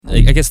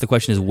I guess the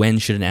question is, when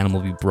should an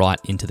animal be brought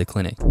into the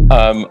clinic?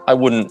 I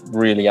wouldn't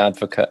really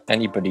advocate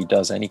anybody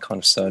does any kind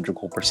of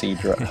surgical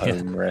procedure at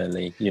home,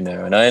 really,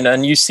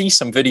 and you see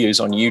some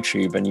videos on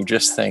YouTube and you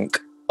just think,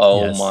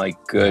 oh Yes. my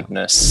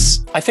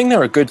goodness. Yeah. I think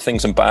there are good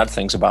things and bad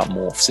things about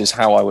morphs is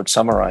how I would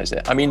summarize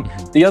it. I mean,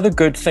 the other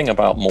good thing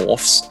about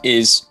morphs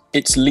is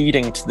it's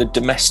leading to the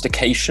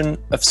domestication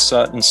of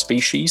certain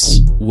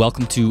species.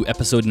 Welcome to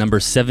episode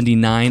number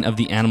 79 of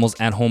the Animals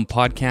at Home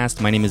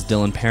podcast. My name is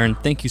Dylan Perrin.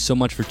 Thank you so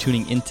much for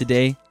tuning in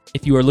today.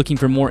 If you are looking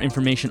for more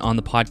information on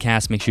the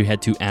podcast, make sure you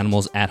head to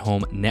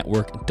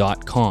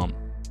animalsathomenetwork.com.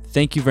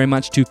 Thank you very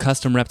much to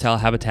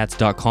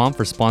CustomReptileHabitats.com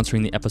for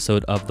sponsoring the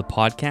episode of the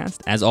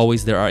podcast. As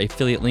always, there are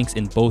affiliate links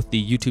in both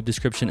the YouTube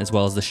description as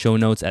well as the show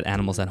notes at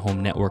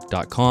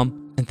animalsathomenetwork.com.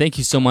 And thank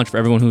you so much for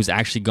everyone who's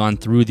actually gone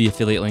through the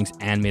affiliate links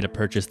and made a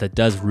purchase. That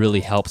does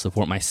really help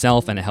support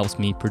myself, and it helps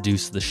me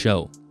produce the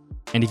show.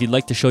 And if you'd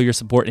like to show your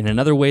support in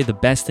another way, the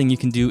best thing you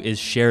can do is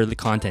share the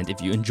content.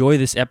 If you enjoy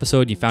this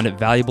episode, you found it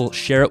valuable,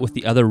 share it with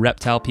the other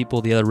reptile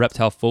people, the other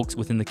reptile folks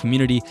within the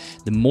community.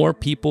 The more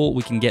people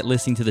we can get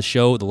listening to the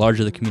show, the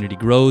larger the community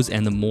grows,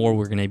 and the more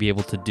we're going to be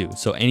able to do.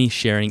 So any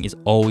sharing is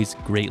always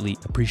greatly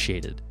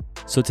appreciated.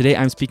 So today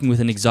I'm speaking with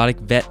an exotic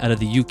vet out of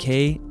the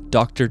UK,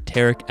 Dr.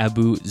 Tariq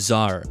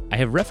Abou-Zahr. I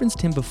have referenced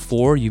him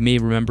before. You may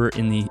remember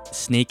in the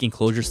snake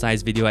enclosure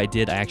size video I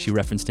did, I actually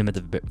referenced him at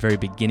the very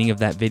beginning of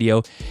that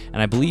video.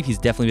 And I believe he's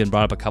definitely been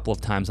brought up a couple of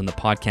times on the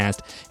podcast.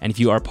 And if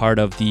you are part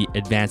of the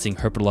Advancing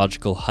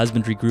Herpetological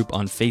Husbandry group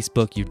on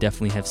Facebook, you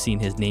definitely have seen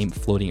his name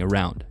floating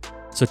around.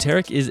 So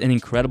Tariq is an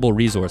incredible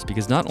resource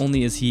because not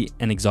only is he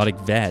an exotic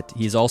vet,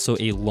 he is also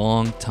a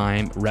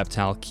long-time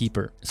reptile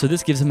keeper. So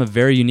this gives him a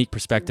very unique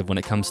perspective when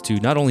it comes to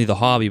not only the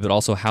hobby, but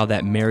also how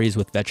that marries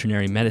with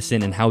veterinary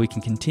medicine and how we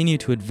can continue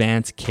to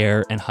advance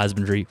care and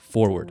husbandry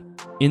forward.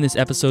 In this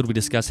episode, we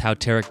discuss how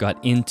Tariq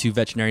got into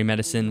veterinary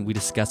medicine. We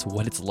discuss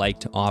what it's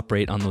like to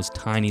operate on those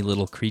tiny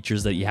little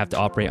creatures that you have to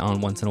operate on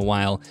once in a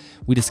while.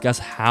 We discuss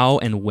how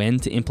and when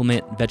to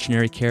implement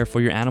veterinary care for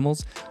your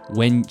animals.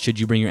 When should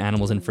you bring your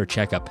animals in for a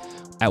checkup?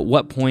 At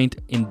what point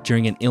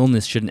during an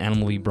illness should an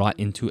animal be brought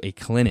into a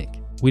clinic?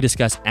 We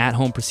discuss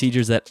at-home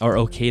procedures that are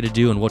okay to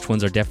do and which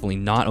ones are definitely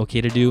not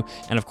okay to do.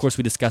 And of course,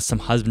 we discuss some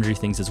husbandry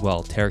things as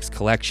well. Tariq's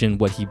collection,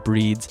 what he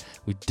breeds.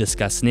 We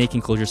discuss snake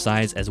enclosure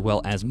size as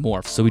well as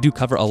morphs. So we do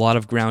cover a lot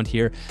of ground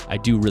here. I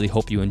do really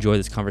hope you enjoy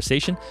this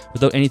conversation.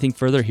 Without anything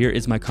further, here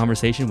is my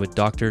conversation with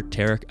Dr.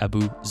 Tariq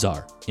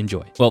Abou-Zahr.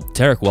 Enjoy. Well,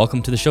 Tariq,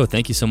 welcome to the show.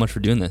 Thank you so much for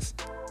doing this.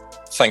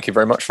 Thank you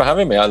very much for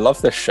having me. I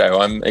love this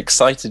show. I'm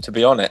excited to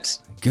be on it.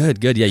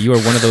 Good. Yeah, you are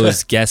one of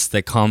those guests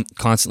that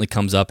constantly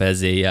comes up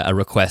as a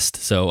request,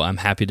 so I'm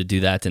happy to do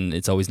that, and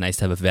it's always nice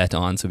to have a vet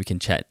on so we can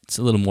chat. It's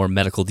a little more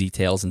medical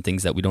details and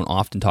things that we don't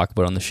often talk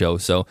about on the show.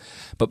 So,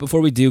 but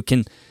before we do,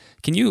 can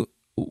you,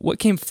 what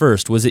came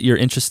first? Was it your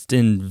interest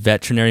in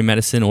veterinary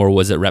medicine, or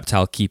was it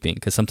reptile keeping?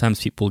 Because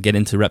sometimes people get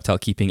into reptile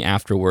keeping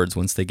afterwards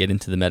once they get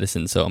into the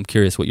medicine, so I'm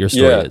curious what your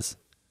story is.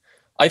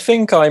 I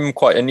think I'm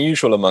quite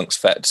unusual amongst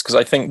vets because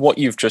I think what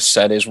you've just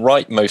said is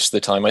right most of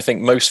the time. I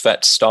think most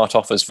vets start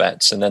off as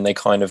vets and then they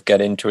kind of get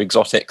into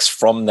exotics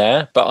from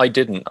there. But I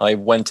didn't. I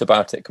went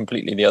about it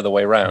completely the other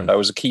way around. I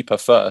was a keeper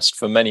first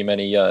for many,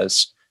 many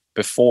years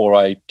before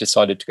I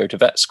decided to go to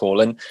vet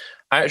school. And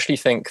I actually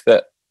think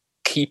that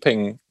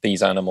keeping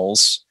these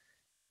animals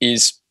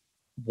is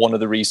one of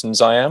the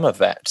reasons I am a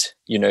vet.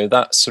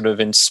 That sort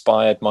of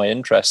inspired my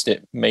interest.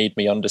 It made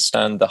me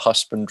understand the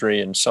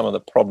husbandry and some of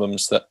the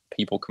problems that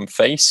people can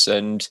face.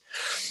 And,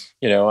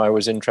 I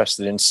was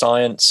interested in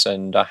science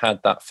and I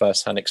had that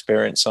firsthand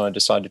experience. So I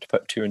decided to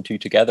put two and two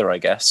together, I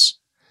guess.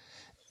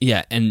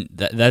 Yeah, and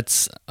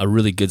that's a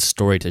really good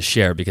story to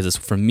share because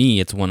for me,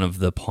 it's one of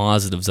the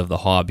positives of the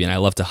hobby, and I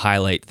love to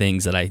highlight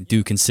things that I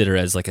do consider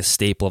as like a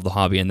staple of the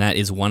hobby, and that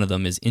is one of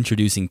them is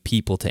introducing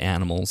people to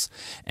animals,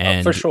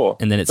 and for sure.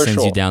 And then it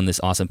sends you down this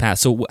awesome path.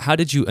 So how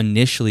did you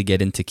initially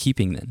get into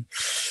keeping then?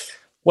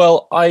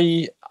 Well,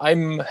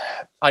 I'm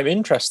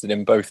interested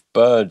in both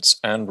birds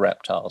and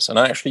reptiles, and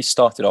I actually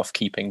started off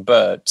keeping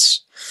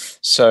birds.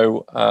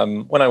 So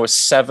when I was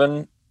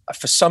 7,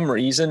 for some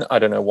reason, I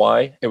don't know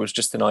why, it was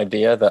just an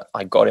idea that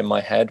I got in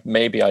my head.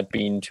 Maybe I'd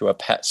been to a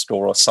pet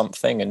store or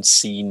something and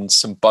seen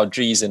some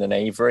budgies in an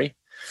aviary.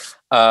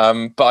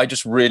 But I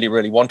just really,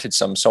 really wanted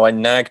some. So I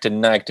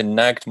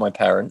nagged my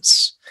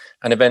parents.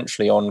 And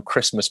eventually on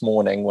Christmas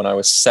morning, when I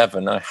was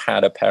 7, I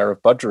had a pair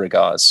of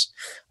budgerigars.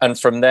 And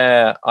from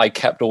there, I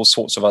kept all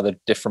sorts of other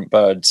different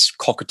birds,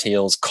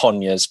 cockatiels,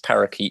 conures,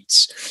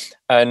 parakeets.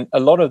 And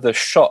a lot of the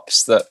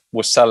shops that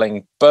were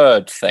selling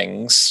bird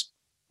things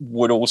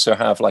would also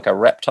have like a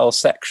reptile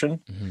section.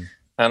 Mm-hmm.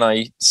 And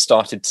I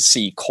started to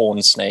see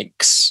corn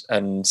snakes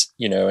and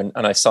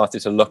I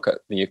started to look at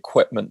the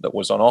equipment that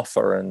was on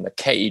offer and the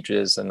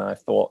cages. And I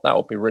thought that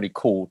would be really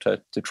cool to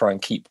try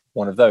and keep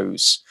one of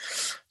those.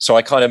 So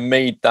I kind of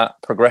made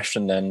that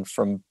progression then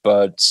from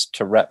birds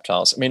to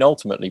reptiles. I mean,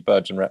 ultimately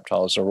birds and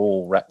reptiles are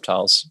all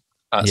reptiles.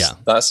 Yeah.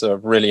 That's a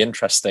really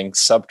interesting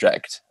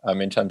subject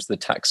in terms of the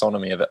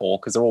taxonomy of it all,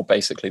 because they're all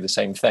basically the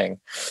same thing.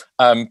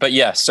 But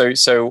yeah,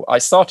 so I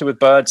started with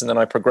birds and then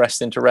I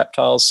progressed into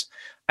reptiles.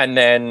 And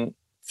then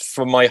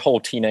for my whole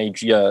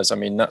teenage years, I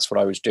mean, that's what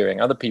I was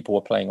doing. Other people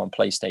were playing on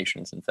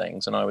PlayStations and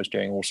things, and I was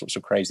doing all sorts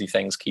of crazy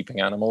things,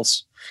 keeping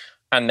animals.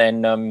 And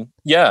then, and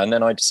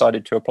then I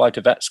decided to apply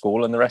to vet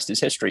school, and the rest is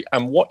history.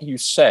 And what you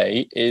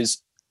say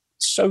is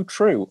so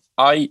true.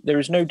 There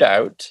is no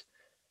doubt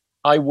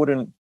I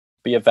wouldn't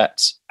be a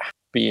vet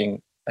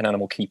being an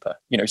animal keeper.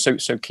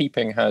 So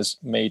keeping has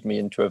made me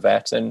into a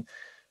vet, and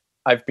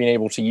I've been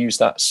able to use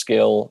that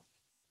skill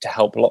to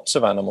help lots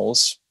of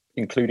animals,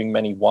 including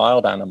many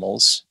wild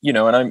animals.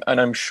 And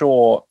I'm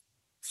sure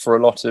for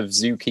a lot of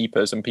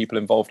zookeepers and people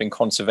involved in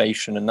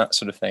conservation and that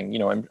sort of thing,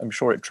 I'm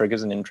sure it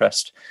triggers an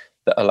interest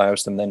that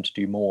allows them then to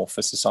do more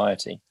for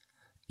society.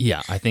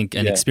 Yeah, I think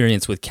an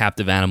experience with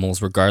captive animals,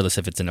 regardless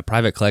if it's in a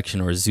private collection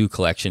or a zoo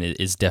collection,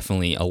 is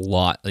definitely a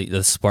lot,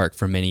 the spark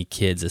for many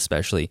kids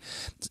especially.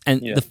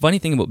 And the funny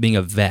thing about being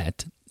a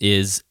vet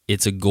is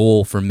it's a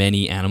goal for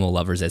many animal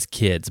lovers as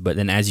kids, but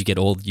then as you get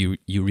old, you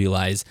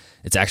realize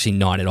it's actually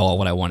not at all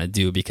what I want to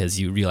do, because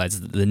you realize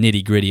the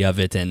nitty gritty of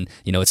it, and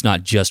it's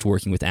not just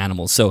working with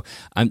animals. So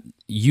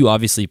you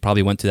obviously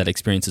probably went through that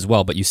experience as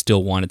well, but you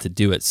still wanted to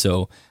do it.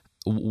 So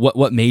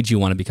what made you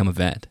want to become a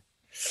vet?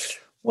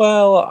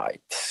 Well,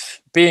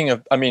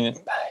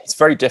 it's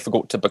very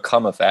difficult to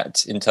become a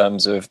vet in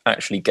terms of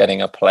actually getting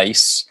a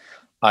place.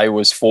 I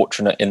was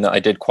fortunate in that I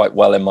did quite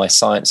well in my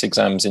science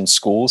exams in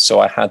school, so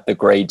I had the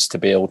grades to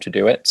be able to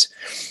do it.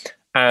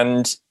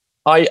 And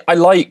I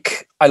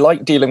like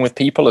dealing with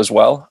people as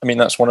well. I mean,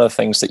 that's one of the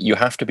things that you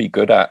have to be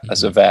good at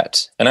as a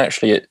vet. And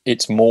actually,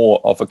 it's more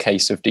of a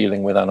case of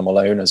dealing with animal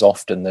owners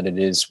often than it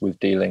is with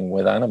dealing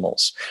with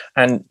animals.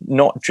 And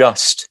not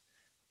just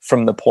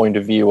from the point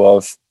of view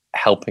of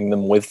helping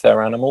them with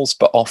their animals,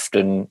 but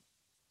often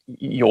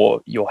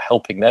you're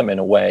helping them in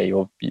a way.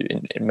 Or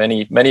in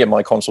many of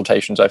my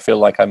consultations, I feel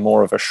like I'm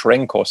more of a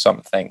shrink or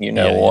something,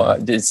 or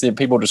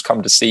people just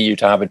come to see you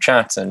to have a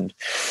chat. And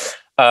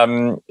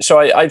so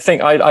I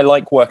think I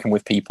like working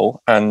with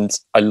people, and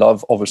I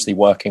love obviously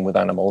working with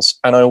animals.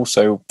 And I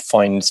also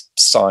find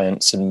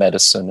science and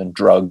medicine and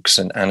drugs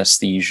and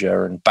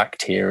anesthesia and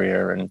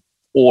bacteria and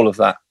all of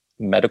that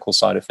medical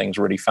side of things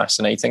really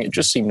fascinating. It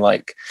just seemed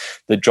like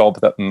the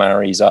job that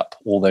marries up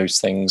all those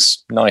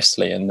things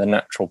nicely, and the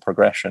natural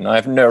progression. I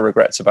have no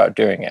regrets about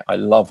doing it. I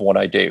love what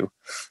I do.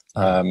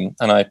 And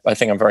I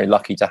think I'm very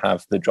lucky to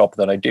have the job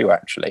that I do,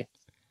 actually.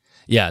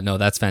 Yeah, no,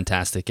 that's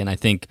fantastic. And I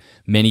think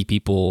many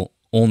people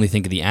only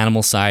think of the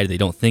animal side. They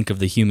don't think of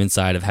the human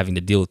side of having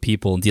to deal with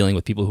people and dealing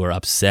with people who are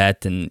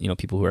upset, and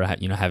people who are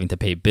having to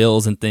pay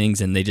bills and things.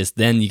 And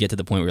then you get to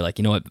the point where you're like,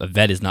 what, a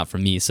vet is not for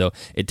me. So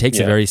it takes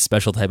a very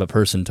special type of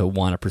person to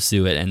want to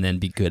pursue it and then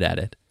be good at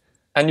it.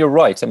 And you're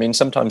right. I mean,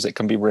 sometimes it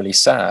can be really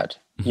sad,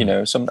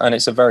 and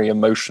it's a very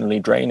emotionally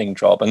draining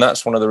job. And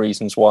that's one of the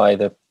reasons why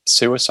the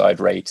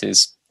suicide rate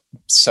is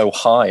so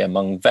high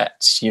among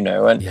vets,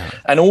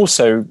 and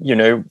also,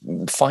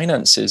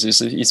 finances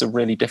is a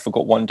really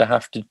difficult one to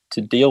have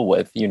to deal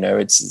with.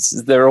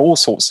 There are all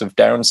sorts of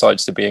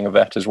downsides to being a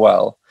vet as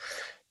well.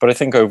 But I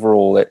think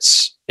overall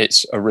it's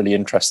a really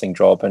interesting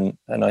job, and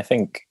I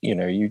think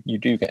you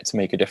do get to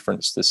make a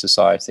difference to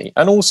society.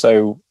 And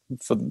also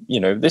for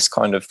this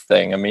kind of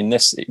thing, I mean,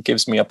 it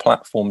gives me a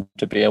platform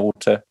to be able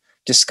to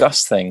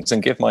discuss things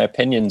and give my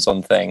opinions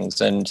on things,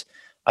 and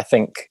I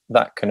think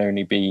that can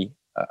only be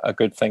a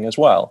good thing as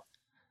well.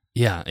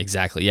 Yeah,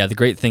 exactly. Yeah, the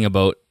great thing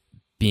about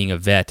being a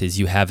vet is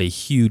you have a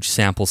huge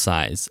sample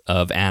size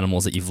of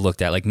animals that you've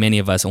looked at. Like, many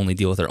of us only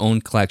deal with our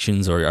own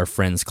collections or our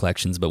friends'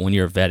 collections, but when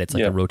you're a vet, it's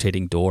like a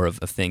rotating door of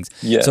things.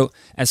 Yeah. So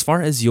as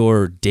far as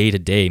your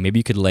day-to-day,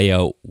 maybe you could lay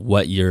out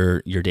what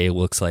your day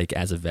looks like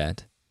as a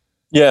vet.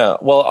 Yeah,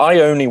 well, I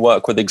only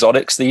work with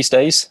exotics these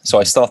days. So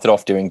I started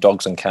off doing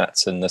dogs and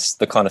cats and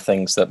the kind of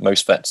things that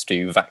most vets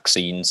do,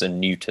 vaccines and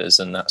neuters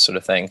and that sort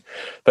of thing.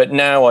 But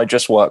now I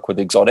just work with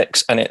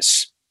exotics, and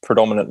it's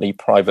predominantly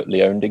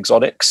privately owned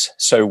exotics.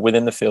 So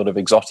within the field of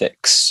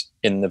exotics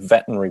in the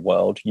veterinary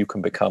world, you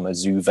can become a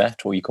zoo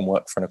vet, or you can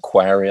work for an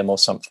aquarium or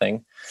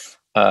something,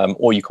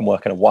 or you can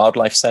work in a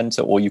wildlife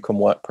center, or you can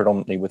work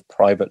predominantly with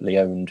privately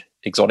owned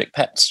exotic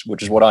pets,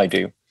 which is what I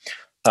do.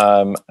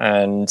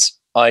 And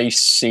I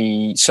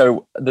see,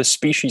 so the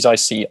species I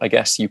see, I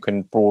guess you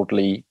can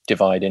broadly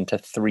divide into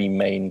three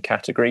main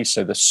categories.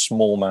 So the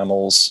small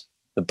mammals,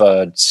 the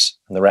birds,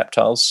 and the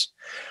reptiles.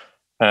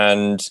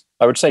 And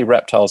I would say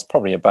reptiles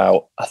probably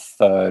about a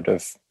third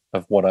of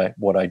what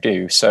I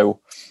do.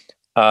 So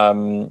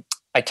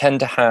I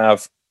tend to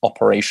have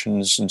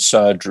operations and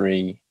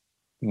surgery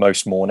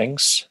most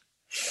mornings.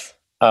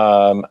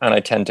 And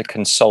I tend to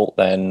consult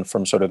then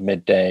from sort of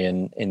midday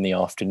and in the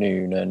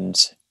afternoon. And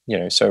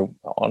so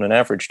on an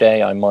average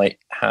day, I might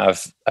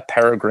have a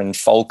peregrine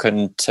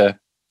falcon to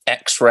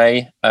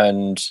x-ray,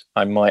 and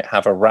I might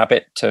have a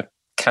rabbit to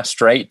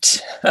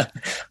castrate,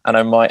 and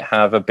I might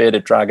have a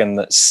bearded dragon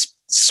that's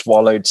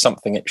swallowed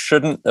something it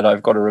shouldn't that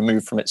I've got to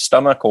remove from its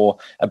stomach, or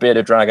a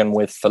bearded dragon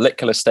with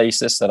follicular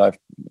stasis that I've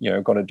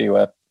got to do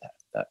a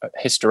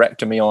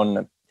hysterectomy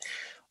on.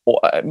 Or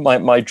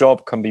my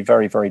job can be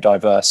very, very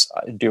diverse.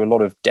 I do a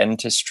lot of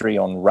dentistry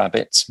on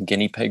rabbits,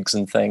 guinea pigs,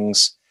 and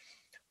things.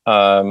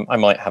 I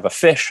might have a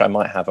fish, I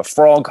might have a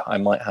frog, I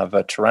might have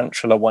a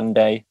tarantula one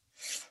day.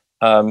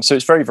 So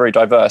it's very, very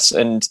diverse.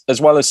 And as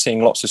well as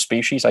seeing lots of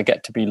species, I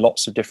get to be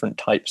lots of different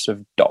types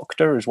of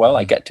doctor as well.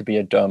 I get to be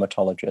a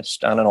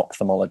dermatologist and an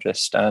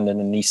ophthalmologist and an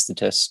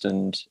anesthetist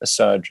and a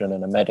surgeon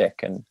and a medic.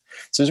 And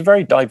so it's a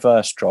very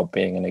diverse job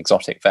being an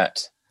exotic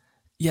vet.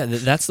 Yeah,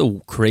 that's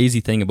the crazy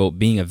thing about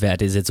being a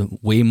vet, is it's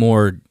way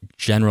more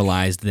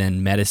generalized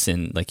than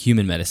medicine, like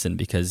human medicine,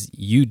 because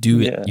you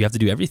have to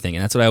do everything.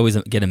 And that's what I always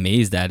get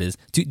amazed at is,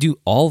 do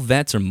all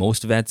vets or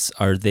most vets,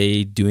 are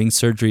they doing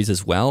surgeries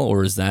as well?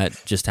 Or is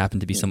that just happen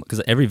to be some,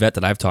 because every vet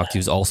that I've talked to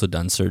has also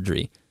done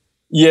surgery.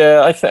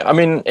 Yeah, I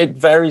mean, it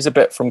varies a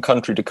bit from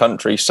country to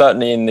country.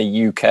 Certainly in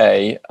the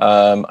UK,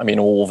 I mean,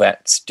 all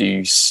vets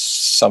do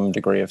some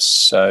degree of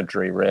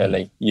surgery,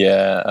 really.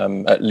 Yeah,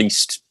 at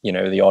least,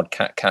 the odd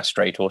cat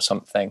castrate or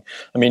something.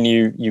 I mean,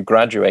 you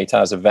graduate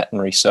as a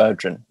veterinary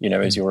surgeon,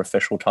 as your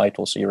official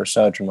title. So you're a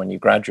surgeon when you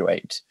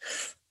graduate.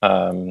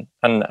 And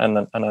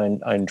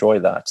I enjoy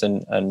that.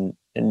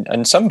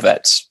 And some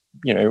vets,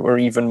 are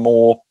even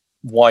more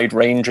wide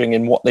ranging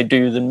in what they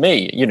do than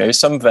me.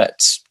 Some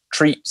vets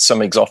treat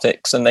some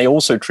exotics, and they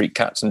also treat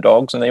cats and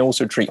dogs, and they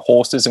also treat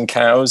horses and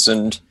cows.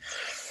 And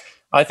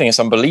I think it's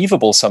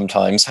unbelievable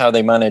sometimes how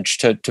they manage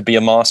to be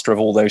a master of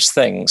all those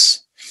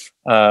things.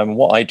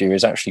 What I do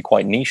is actually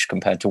quite niche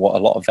compared to what a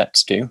lot of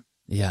vets do.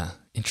 Yeah,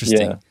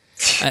 interesting. Yeah.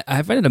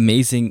 I find it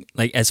amazing,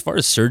 like as far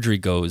as surgery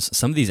goes,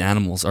 some of these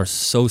animals are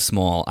so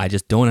small. I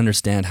just don't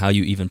understand how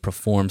you even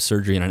perform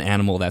surgery on an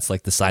animal that's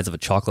like the size of a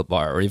chocolate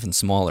bar or even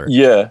smaller.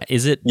 Yeah.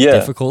 Is it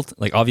difficult?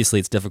 Like obviously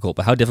it's difficult,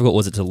 but how difficult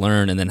was it to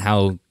learn, and then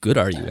how good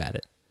are you at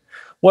it?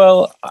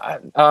 Well,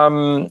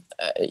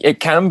 it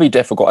can be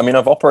difficult. I mean,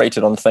 I've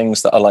operated on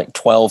things that are like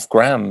 12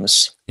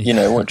 grams,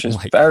 which is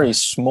very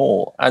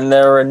small. And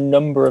there are a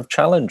number of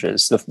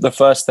challenges. The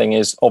first thing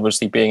is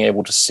obviously being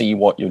able to see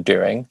what you're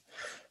doing.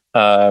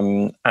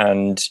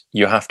 And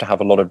you have to have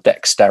a lot of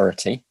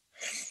dexterity.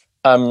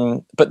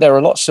 But there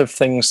are lots of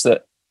things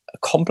that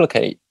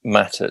complicate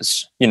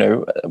matters,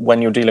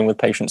 when you're dealing with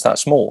patients that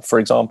small. For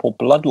example,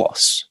 blood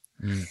loss.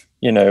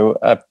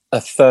 A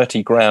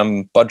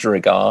 30-gram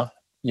budgerigar,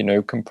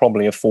 can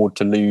probably afford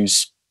to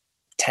lose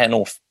 10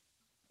 or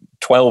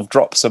 12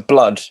 drops of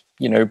blood,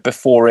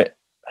 before it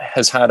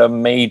has had a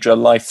major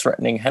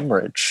life-threatening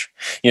hemorrhage,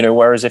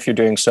 whereas if you're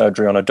doing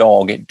surgery on a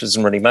dog, it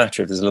doesn't really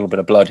matter. There's a little bit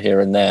of blood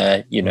here and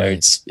there,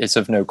 right. It's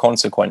of no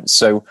consequence.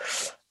 So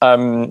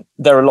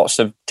there are lots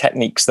of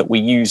techniques that we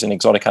use in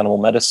exotic animal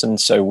medicine.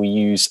 So we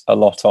use a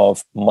lot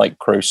of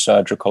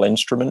microsurgical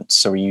instruments.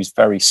 So we use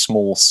very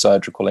small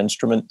surgical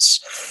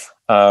instruments.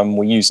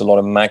 We use a lot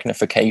of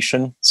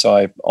magnification.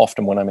 So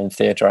often when I'm in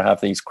theater, I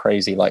have these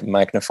crazy like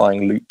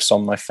magnifying loops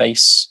on my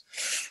face.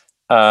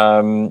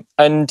 And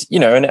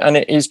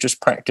it is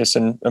just practice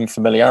and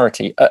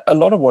familiarity. A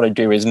lot of what I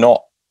do is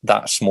not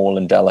that small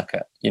and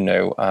delicate,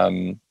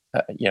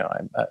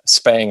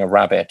 spaying a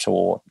rabbit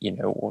or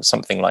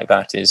something like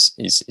that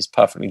is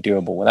perfectly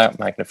doable without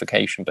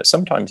magnification. But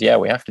sometimes,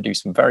 we have to do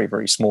some very,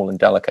 very small and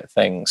delicate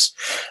things.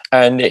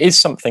 And it is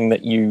something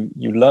that you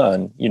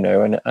learn,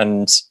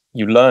 and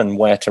you learn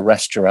where to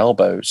rest your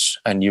elbows,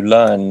 and you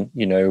learn,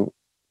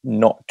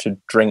 not to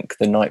drink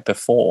the night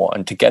before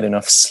and to get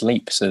enough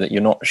sleep so that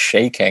you're not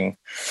shaking.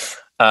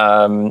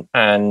 And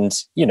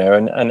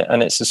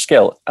it's a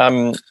skill.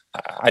 I'm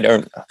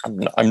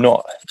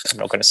not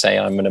going to say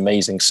I'm an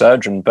amazing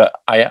surgeon, but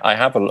I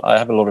have a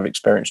lot of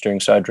experience doing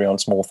surgery on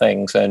small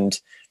things, and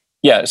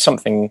it's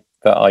something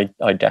that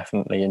I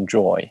definitely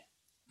enjoy.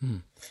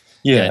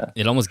 Yeah,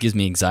 it almost gives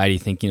me anxiety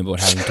thinking about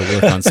having to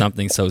work on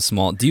something so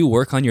small. Do you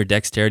work on your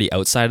dexterity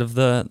outside of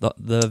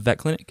the vet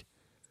clinic?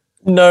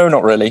 No,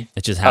 not really.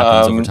 It just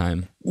happens over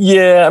time.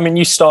 Yeah, I mean,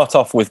 you start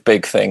off with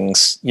big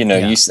things,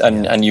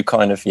 and you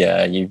kind of,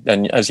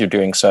 and as you're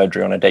doing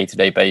surgery on a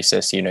day-to-day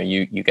basis,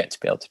 you get to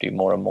be able to do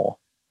more and more.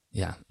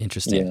 Yeah,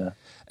 interesting. Yeah.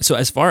 So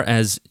as far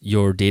as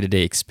your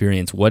day-to-day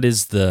experience,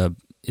 is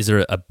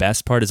there a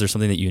best part? Is there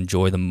something that you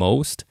enjoy the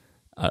most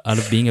out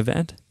of being a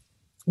vet?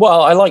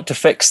 Well, I like to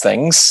fix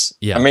things.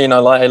 Yeah. I mean, I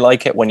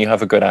like it when you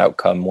have a good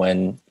outcome,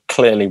 when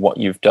clearly what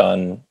you've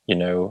done,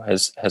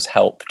 has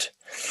helped.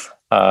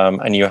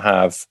 And you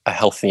have a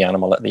healthy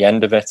animal at the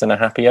end of it and a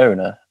happy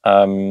owner.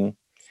 And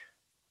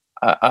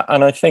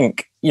I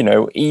think,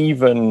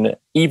 even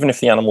if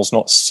the animal's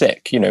not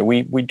sick,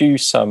 we do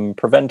some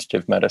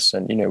preventative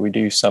medicine, we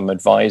do some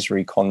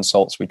advisory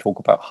consults, we talk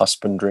about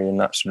husbandry and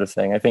that sort of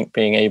thing. I think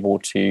being able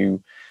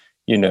to,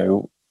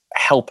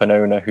 help an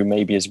owner who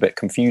maybe is a bit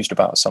confused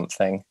about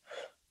something,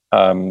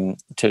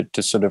 to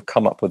sort of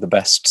come up with the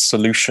best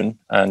solution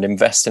and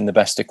invest in the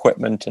best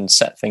equipment and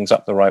set things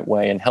up the right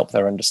way and help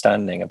their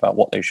understanding about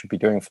what they should be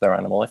doing for their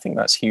animal. I think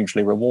that's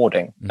hugely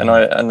rewarding. Mm-hmm.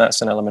 And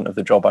that's an element of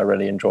the job I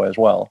really enjoy as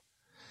well.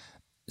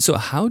 So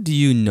how do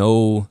you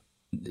know?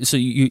 So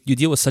you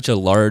deal with such a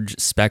large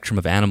spectrum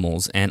of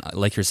animals, and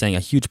like you're saying,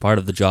 a huge part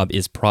of the job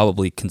is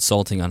probably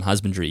consulting on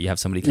husbandry. You have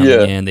somebody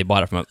coming in, they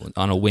bought it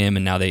on a whim,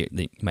 and now they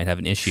might have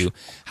an issue.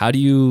 How do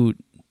you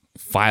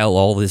file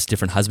all this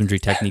different husbandry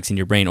techniques in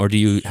your brain, or do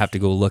you have to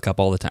go look up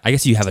all the time? I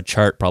guess you have a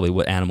chart, probably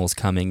what animal's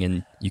coming,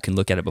 and you can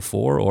look at it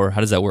before, or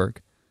how does that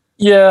work?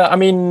 Yeah, I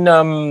mean,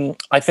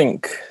 I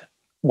think.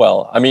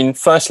 Well, I mean,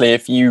 firstly,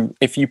 if you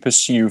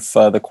pursue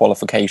further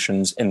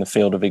qualifications in the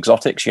field of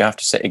exotics, you have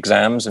to sit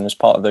exams, and as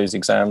part of those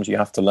exams, you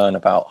have to learn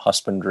about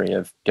husbandry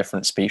of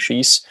different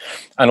species.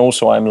 And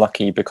also, I'm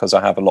lucky because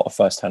I have a lot of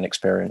first-hand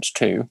experience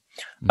too.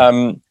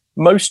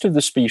 Most of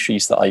the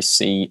species that I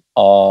see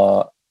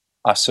are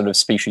sort of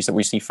species that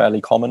we see fairly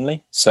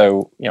commonly.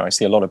 So, I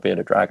see a lot of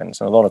bearded dragons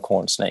and a lot of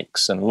corn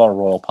snakes and a lot of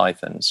royal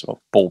pythons, or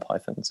ball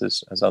pythons,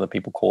 as other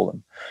people call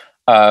them.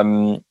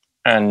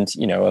 And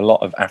a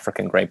lot of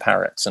African grey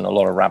parrots and a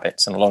lot of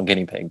rabbits and a lot of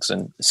guinea pigs.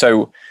 And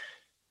so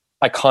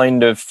I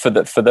kind of, for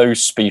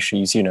those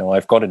species,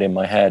 I've got it in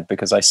my head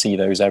because I see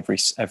those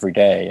every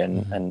day,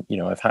 and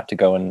I've had to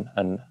go and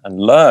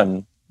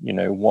learn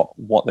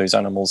what those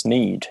animals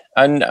need.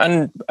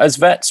 And as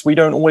vets, we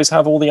don't always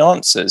have all the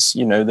answers.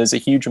 There's a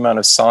huge amount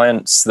of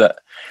science that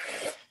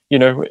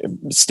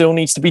still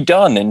needs to be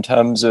done in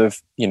terms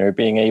of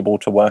being able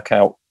to work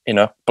out in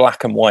a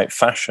black and white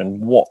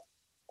fashion what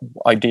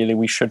ideally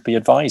we should be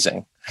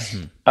advising.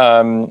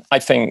 I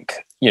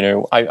think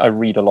I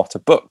read a lot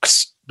of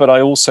books, but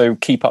I also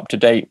keep up to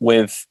date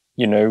with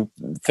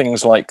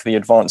things like the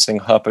Advancing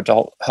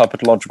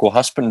Herpetological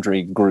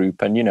Husbandry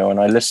group, and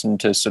I listen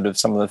to sort of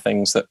some of the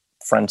things that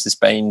Francis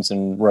Baines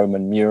and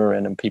Roman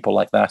Murin and people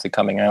like that are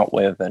coming out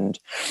with, and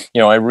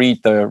I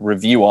read the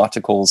review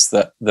articles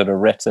that are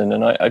written,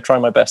 and I try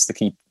my best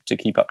to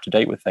keep up to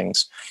date with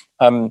things.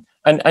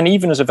 And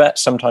even as a vet,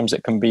 sometimes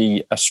it can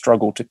be a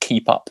struggle to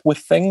keep up with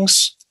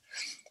things.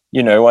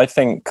 I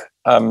think,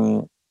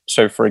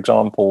 so for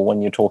example,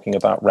 when you're talking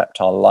about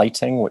reptile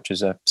lighting, which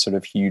is a sort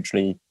of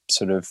hugely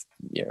sort of,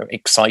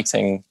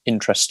 exciting,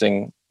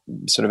 interesting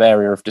sort of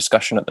area of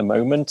discussion at the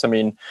moment. I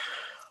mean,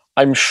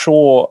 I'm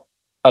sure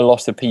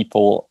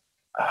the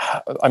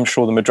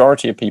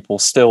majority of people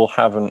still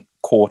haven't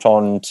caught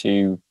on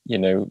to,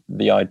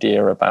 the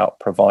idea about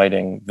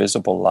providing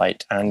visible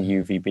light and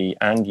UVB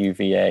and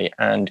UVA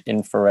and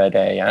infrared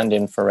A and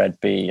infrared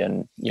B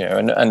and,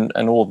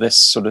 and all this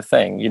sort of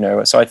thing,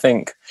 So I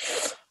think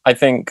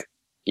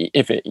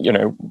if it,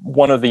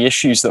 one of the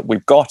issues that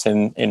we've got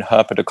in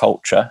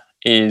herpetoculture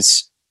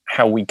is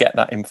how we get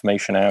that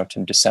information out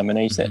and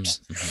disseminate it.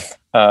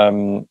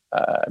 But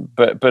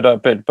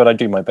I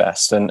do my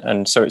best,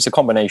 and so it's a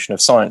combination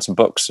of science and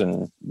books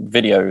and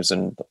videos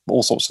and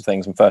all sorts of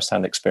things and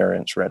first-hand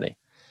experience, really.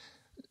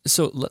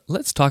 So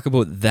let's talk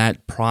about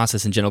that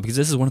process in general, because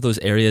this is one of those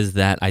areas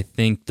that I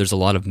think there's a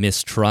lot of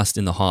mistrust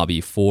in the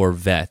hobby for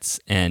vets,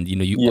 and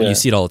you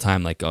see it all the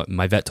time. Like,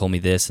 my vet told me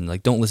this, and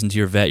like, don't listen to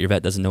your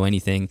vet doesn't know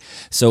anything.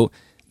 So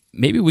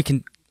maybe we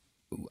can.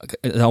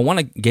 I want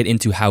to get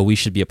into how we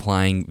should be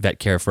applying vet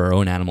care for our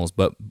own animals,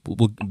 but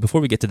before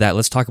we get to that,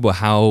 let's talk about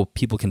how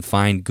people can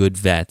find good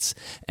vets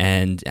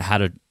and how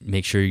to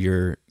make sure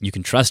you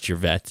can trust your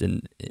vet.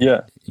 And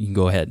you can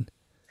go ahead.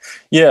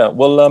 Yeah,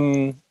 well, I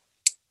mean,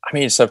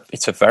 it's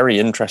a very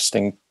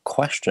interesting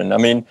question. I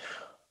mean,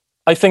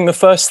 I think the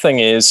first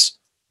thing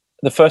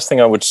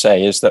I would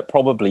say is that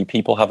probably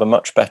people have a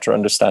much better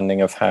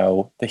understanding of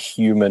how the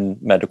human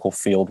medical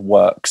field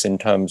works in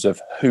terms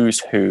of who's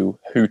who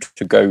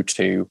to go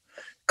to,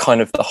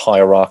 kind of the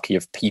hierarchy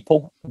of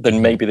people,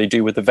 than maybe they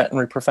do with the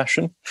veterinary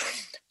profession.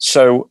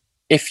 So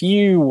if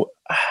you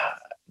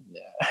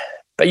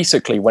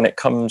basically, when it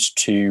comes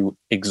to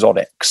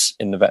exotics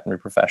in the veterinary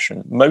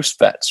profession, most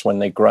vets, when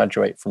they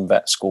graduate from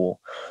vet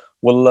school,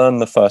 will learn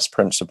the first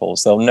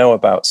principles. They'll know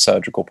about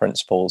surgical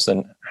principles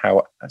and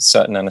how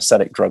certain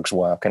anesthetic drugs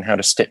work and how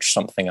to stitch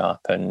something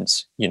up and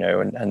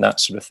that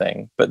sort of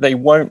thing. But they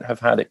won't have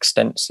had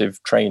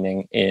extensive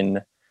training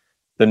in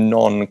the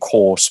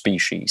non-core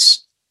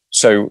species.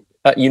 So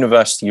at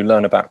university, you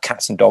learn about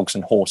cats and dogs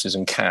and horses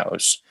and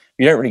cows.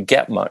 You don't really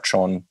get much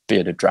on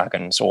bearded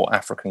dragons or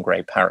African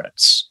grey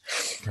parrots.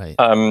 Right.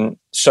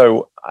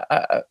 So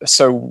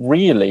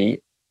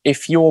really,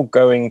 if you're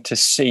going to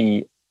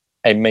see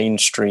a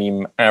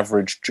mainstream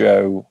average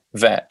Joe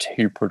vet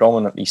who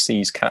predominantly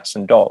sees cats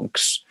and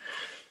dogs,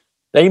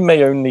 they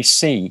may only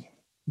see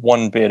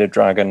one bearded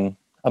dragon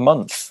a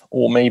month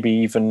or maybe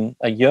even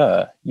a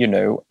year,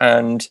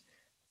 and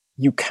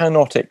you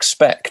cannot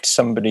expect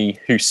somebody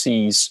who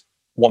sees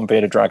one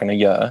bearded dragon a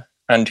year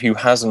and who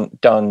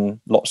hasn't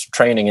done lots of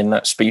training in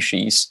that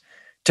species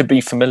to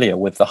be familiar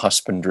with the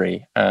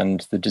husbandry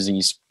and the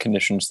disease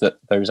conditions that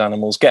those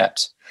animals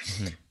get.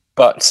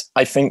 But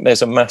I think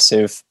there's a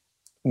massive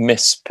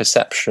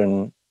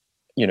misperception,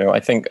 I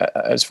think,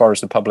 as far as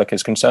the public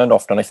is concerned.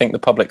 Often I think the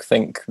public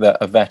think that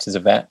a vet is a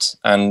vet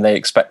and they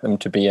expect them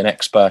to be an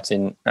expert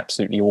in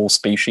absolutely all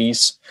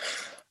species,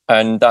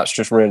 and that's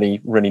just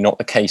really not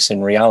the case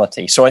in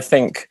reality. So I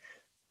think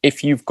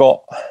if you've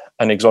got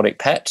an exotic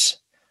pet,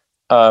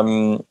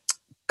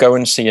 go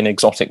and see an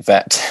exotic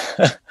vet.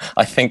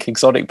 I think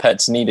exotic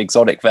pets need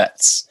exotic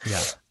vets.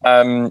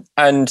 Yeah.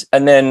 And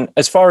then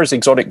as far as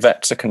exotic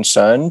vets are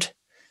concerned,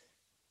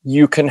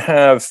 you can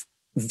have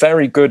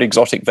very good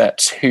exotic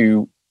vets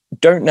who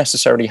don't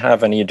necessarily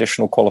have any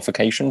additional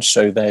qualifications.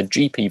 So they're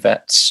GP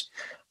vets,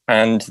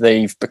 and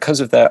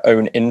because of their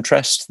own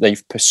interest,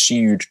 they've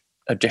pursued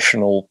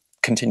additional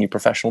continued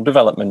professional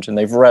development, and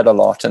they've read a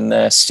lot, and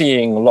they're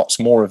seeing lots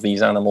more of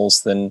these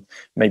animals than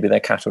maybe their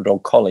cat or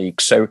dog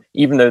colleagues. So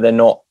even though they're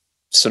not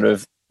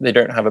they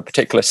don't have a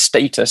particular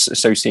status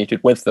associated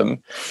with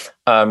them,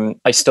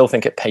 I still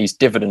think it pays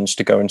dividends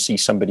to go and see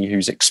somebody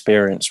who's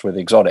experienced with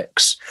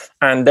exotics.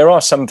 And there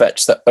are some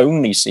vets that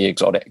only see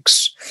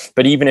exotics,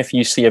 but even if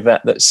you see a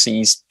vet that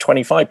sees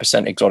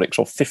 25% exotics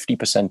or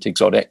 50%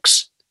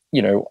 exotics,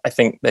 I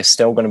think they're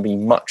still going to be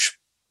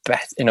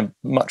in a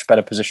much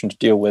better position to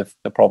deal with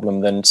the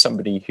problem than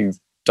somebody who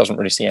doesn't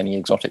really see any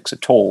exotics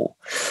at all.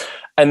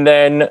 And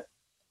then,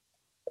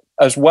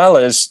 as well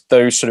as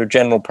those sort of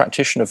general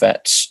practitioner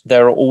vets,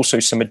 there are also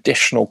some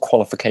additional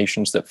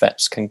qualifications that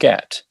vets can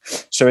get.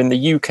 So in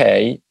the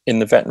UK, in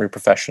the veterinary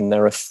profession,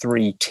 there are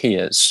 3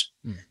 tiers.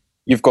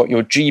 You've got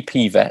your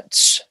GP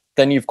vets,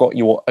 then you've got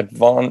your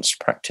advanced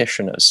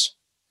practitioners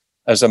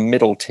as a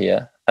middle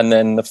tier, and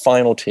then the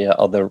final tier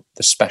are the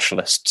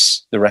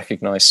specialists, the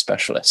recognized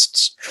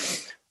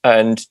specialists.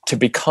 And to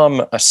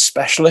become a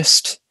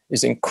specialist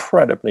is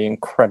incredibly,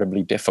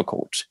 incredibly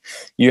difficult.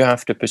 You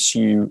have to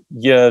pursue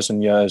years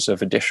and years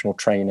of additional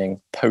training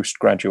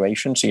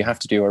post-graduation. So you have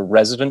to do a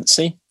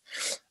residency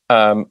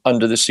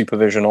under the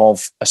supervision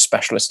of a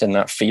specialist in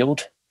that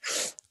field.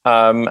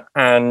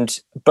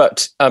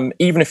 But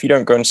even if you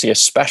don't go and see a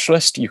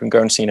specialist, you can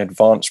go and see an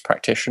advanced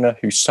practitioner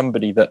who's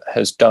somebody that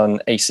has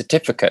done a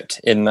certificate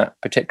in that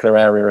particular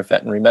area of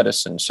veterinary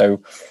medicine.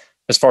 So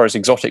as far as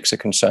exotics are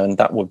concerned,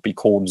 that would be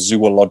called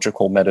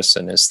zoological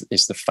medicine is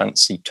the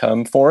fancy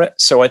term for it.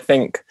 So I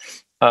think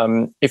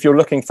if you're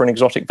looking for an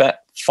exotic vet,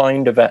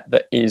 find a vet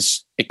that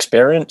is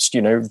experienced,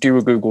 do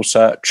a Google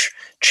search,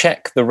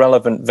 check the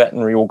relevant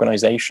veterinary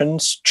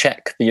organizations,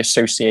 check the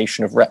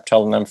Association of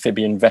Reptile and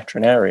Amphibian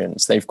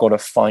Veterinarians. They've got a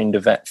find a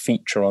vet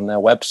feature on their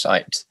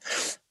website,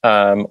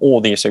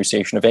 or the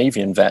Association of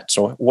Avian Vets,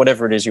 or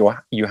whatever it is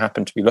you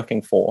happen to be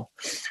looking for.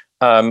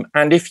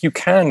 And if you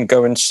can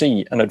go and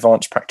see an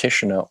advanced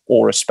practitioner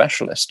or a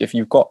specialist, if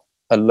you've got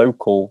a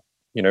local,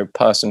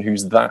 person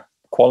who's that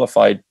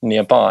qualified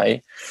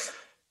nearby,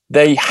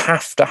 they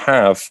have to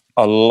have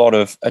a lot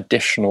of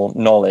additional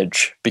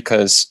knowledge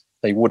because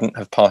they wouldn't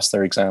have passed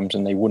their exams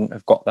and they wouldn't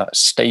have got that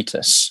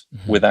status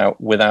without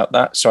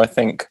that. So I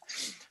think,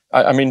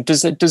 I mean,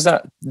 does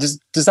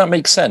that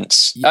make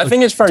sense? I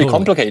think it's very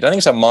complicated. I think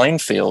it's a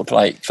minefield,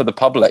 for the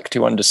public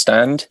to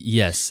understand.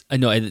 Yes, I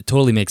know it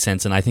totally makes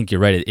sense, and I think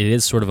you're right. It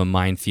is sort of a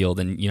minefield,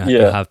 and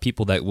you'll have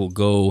people that will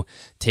go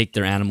take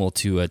their animal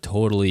to a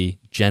totally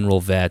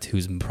general vet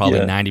who's probably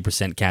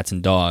 90% cats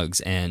and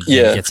dogs, and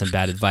get some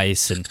bad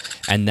advice,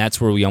 and that's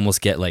where we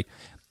almost get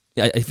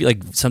I feel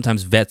like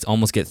sometimes vets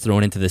almost get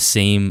thrown into the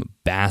same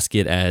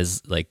basket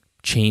as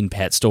chain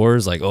pet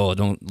stores,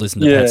 don't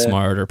listen to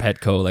PetSmart or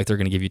Petco, they're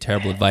going to give you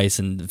terrible advice,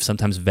 and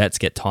sometimes vets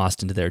get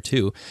tossed into there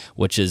too,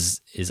 which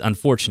is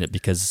unfortunate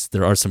because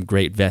there are some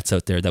great vets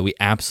out there that we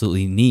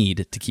absolutely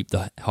need to keep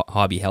the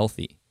hobby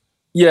healthy.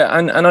 Yeah,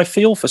 and I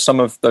feel for some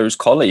of those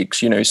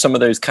colleagues, some of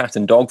those cat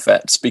and dog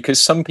vets,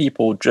 because some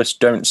people just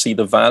don't see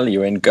the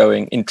value in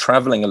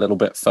traveling a little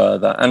bit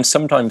further. And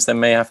sometimes they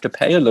may have to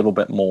pay a little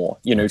bit more,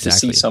 to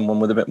see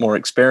someone with a bit more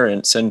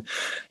experience. And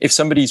if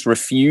somebody's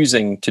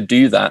refusing to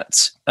do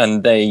that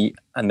and they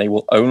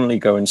will only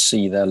go and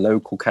see their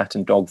local cat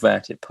and dog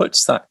vet, it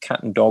puts that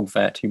cat and dog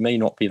vet who may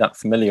not be that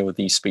familiar with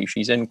these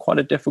species in quite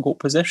a difficult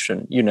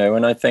position,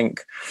 and I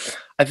think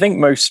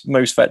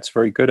most vets are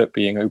very good at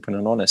being open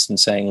and honest and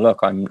saying, look,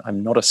 I'm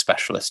not a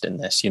specialist in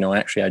this,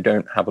 actually I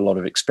don't have a lot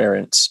of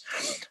experience.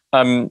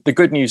 The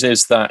good news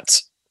is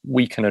that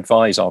we can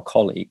advise our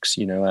colleagues,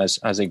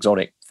 as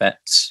exotic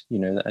vets,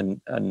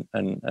 and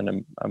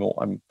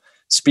I'm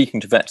speaking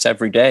to vets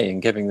every day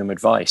and giving them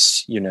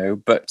advice,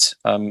 but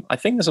I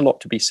think there's a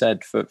lot to be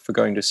said for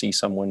going to see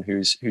someone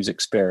who's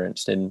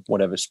experienced in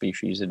whatever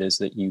species it is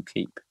that you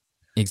keep.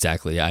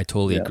 Exactly. I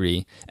totally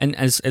agree. And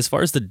as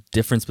far as the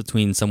difference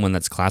between someone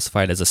that's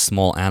classified as a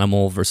small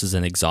animal versus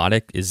an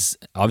exotic is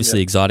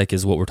obviously exotic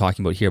is what we're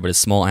talking about here, but is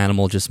small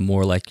animal just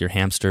more like your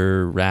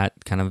hamster, rat,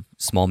 kind of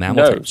small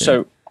mammal type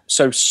thing?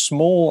 So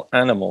small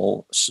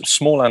animal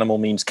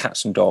means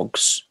cats and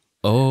dogs.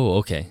 Oh,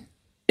 okay.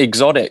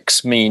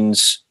 Exotics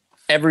means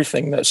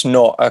everything that's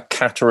not a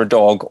cat or a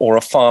dog or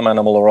a farm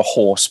animal or a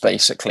horse,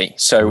 basically.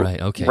 So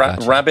gotcha.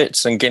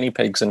 Rabbits and guinea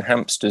pigs and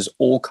hamsters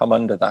all come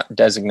under that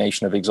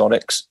designation of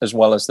exotics, as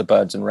well as the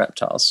birds and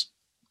reptiles.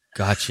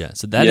 Gotcha.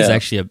 So that is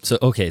actually so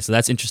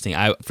that's interesting.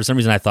 For some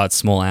reason I thought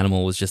small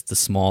animal was just the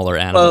smaller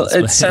animals.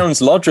 Well, it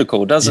sounds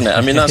logical, doesn't it?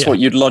 I mean, that's what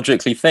you'd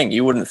logically think.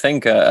 You wouldn't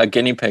think a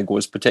guinea pig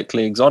was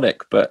particularly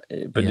exotic, but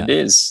it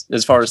is,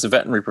 as far as the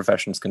veterinary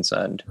profession is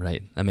concerned.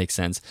 Right. That makes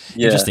sense.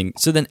 Interesting.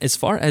 So then as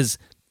far as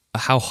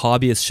how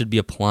hobbyists should be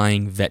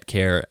applying vet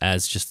care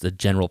as just a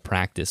general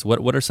practice.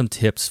 What are some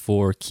tips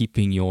for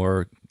keeping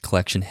your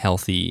collection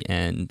healthy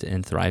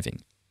and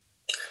thriving?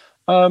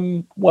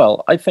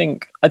 Well, I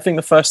think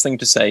the first thing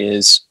to say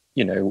is,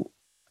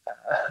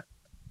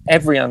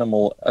 every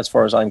animal, as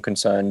far as I'm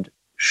concerned,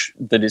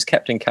 that is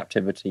kept in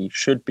captivity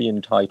should be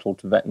entitled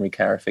to veterinary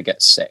care if it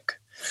gets sick.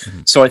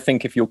 Mm-hmm. So I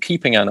think if you're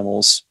keeping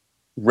animals,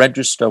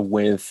 register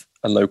with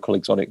a local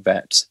exotic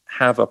vet,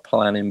 have a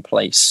plan in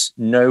place,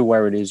 know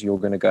where it is you're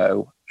going to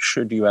go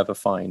should you ever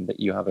find that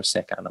you have a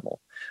sick animal.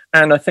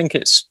 And I think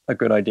it's a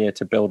good idea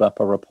to build up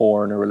a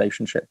rapport and a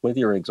relationship with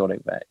your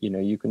exotic vet.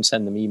 You can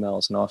send them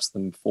emails and ask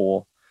them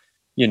for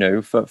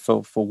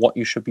what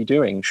you should be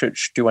doing.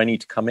 Do I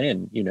need to come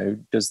in?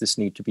 Does this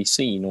need to be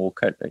seen, or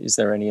is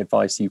there any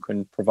advice you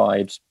can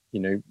provide?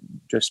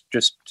 Just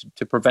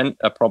to prevent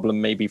a problem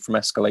maybe from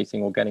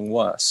escalating or getting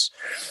worse.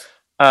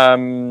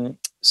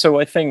 So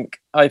I think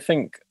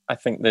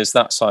there's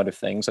that side of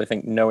things. I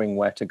think knowing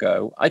where to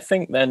go. I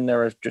think then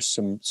there are just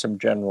some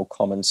general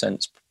common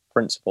sense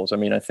principles. I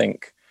mean, I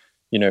think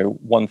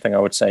one thing I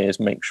would say is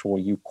make sure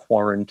you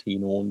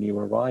quarantine all new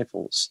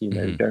arrivals.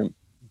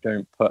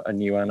 Don't put a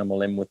new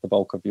animal in with the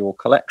bulk of your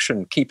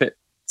collection. Keep it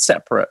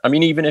separate. I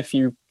mean, even if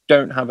you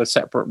don't have a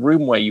separate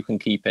room where you can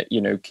keep it,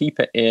 keep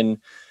it in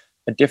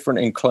a different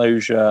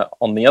enclosure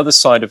on the other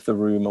side of the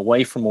room,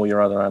 away from all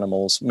your other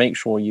animals. Make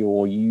sure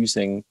you're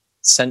using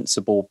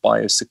sensible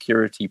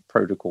biosecurity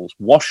protocols.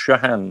 Wash your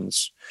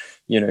hands,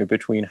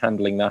 between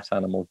handling that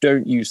animal.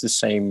 Don't use the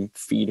same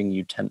feeding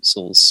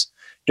utensils.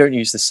 Don't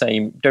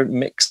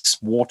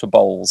mix water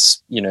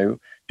bowls.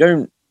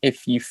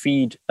 If you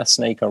feed a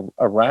snake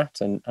a rat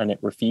and it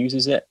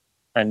refuses it,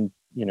 and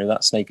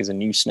that snake is a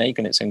new snake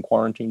and it's in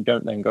quarantine,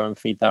 don't then go and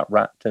feed that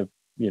rat to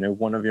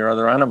one of your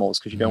other animals,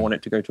 because you don't want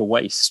it to go to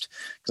waste,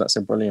 because that's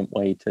a brilliant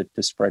way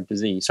to spread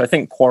disease. So I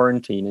think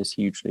quarantine is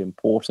hugely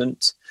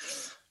important.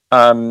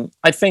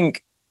 I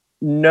think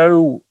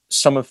know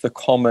some of the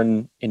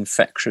common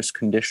infectious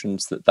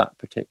conditions that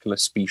particular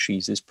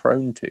species is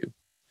prone to.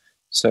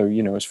 So,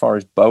 as far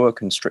as boa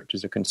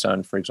constrictors are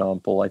concerned, for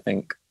example, I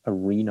think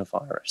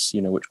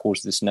arenavirus, which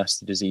causes this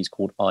nasty disease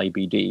called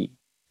IBD,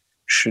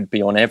 should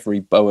be on every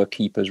boa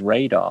keeper's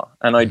radar.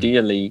 And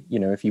ideally,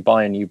 if you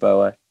buy a new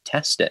boa,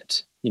 test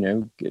it,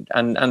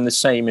 and the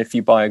same if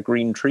you buy a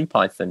green tree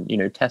python,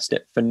 test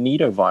it for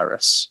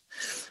nidovirus,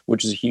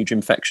 which is a huge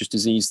infectious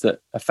disease that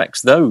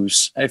affects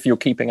those. If you're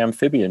keeping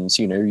amphibians,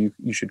 you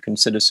should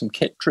consider some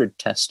chytrid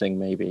testing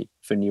maybe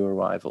for new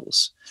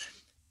arrivals.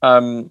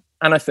 And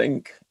I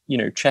think,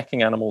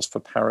 checking animals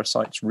for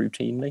parasites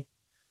routinely.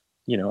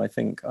 I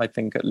think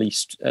at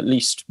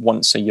least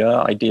once a year,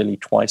 ideally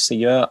twice a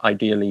year,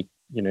 ideally,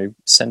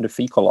 send a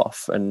fecal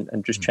off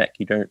and just check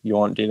you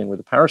aren't dealing with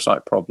a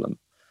parasite problem.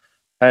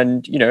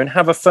 And, and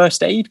have a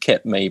first aid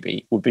kit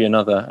maybe would be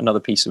another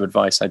piece of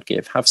advice I'd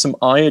give. Have some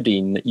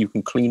iodine that you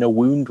can clean a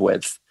wound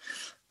with,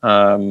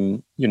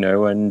 and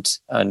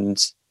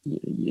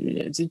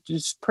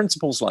just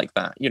principles like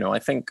that.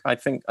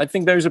 I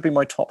think those would be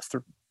my top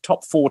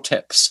 4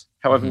 tips,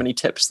 however many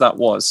tips that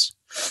was.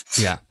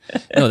 Yeah,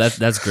 no,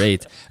 that's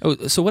great. Oh,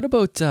 so what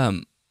about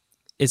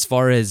as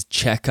far as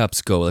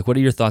checkups go? Like, what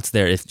are your thoughts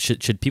there?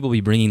 Should people be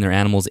bringing their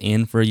animals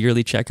in for a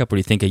yearly checkup, or do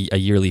you think a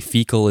yearly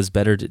fecal is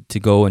better to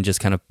go and just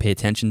kind of pay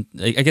attention?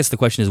 I guess the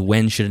question is,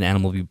 when should an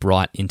animal be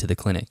brought into the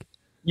clinic?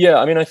 Yeah,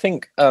 I mean, I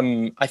think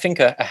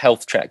a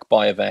health check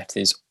by a vet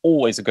is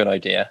always a good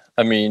idea.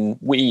 I mean,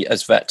 we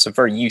as vets are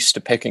very used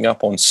to picking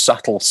up on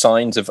subtle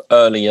signs of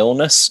early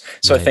illness.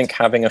 So right. I think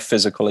having a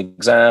physical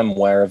exam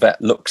where a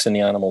vet looks in the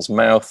animal's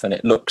mouth and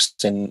it looks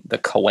in the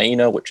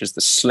choana, which is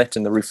the slit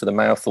in the roof of the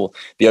mouth, or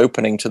the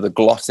opening to the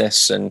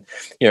glottis, and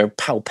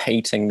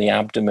palpating the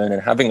abdomen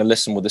and having a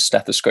listen with a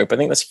stethoscope, I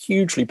think that's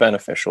hugely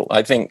beneficial.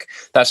 I think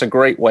that's a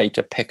great way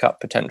to pick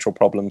up potential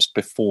problems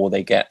before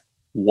they get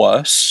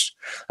worse,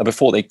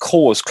 before they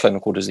cause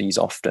clinical disease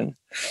often.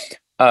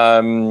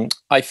 I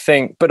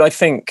think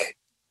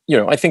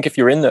if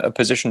you're in a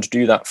position to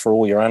do that for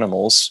all your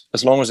animals,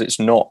 as long as it's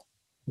not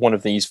one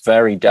of these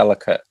very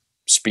delicate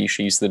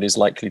species that is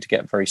likely to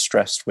get very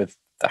stressed with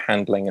the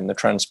handling and the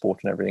transport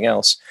and everything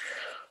else,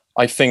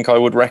 I think I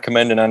would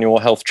recommend an annual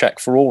health check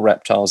for all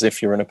reptiles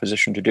if you're in a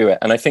position to do it.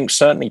 And I think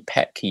certainly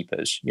pet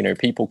keepers,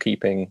 people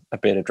keeping a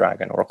bearded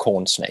dragon or a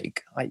corn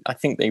snake, I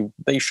think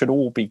they should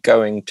all be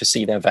going to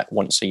see their vet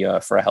once a year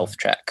for a health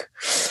check.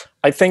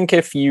 I think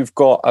if you've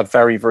got a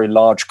very, very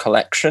large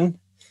collection,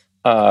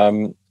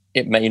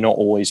 it may not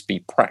always be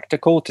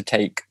practical to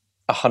take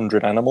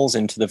 100 animals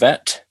into the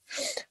vet.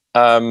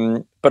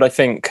 But I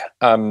think,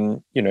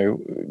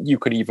 you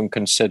could even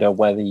consider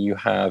whether you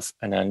have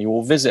an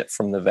annual visit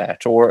from the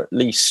vet, or at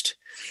least,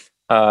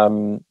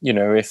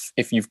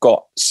 if you've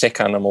got sick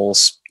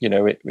animals,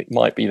 it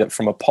might be that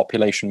from a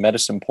population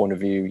medicine point of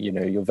view,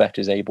 your vet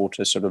is able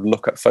to sort of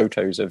look at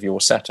photos of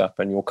your setup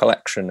and your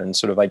collection and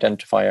sort of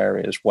identify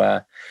areas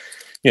where,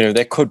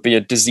 there could be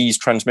a disease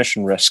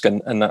transmission risk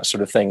and that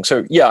sort of thing.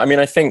 So, yeah, I mean,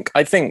 I think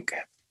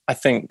I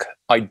think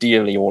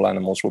ideally all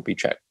animals will be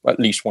checked at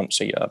least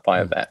once a year by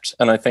a vet,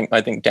 and I think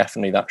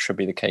definitely that should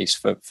be the case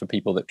for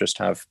people that just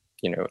have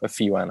a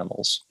few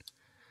animals.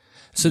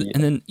 So,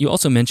 and then you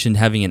also mentioned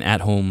having an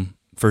at-home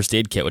first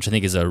aid kit, which I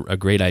think is a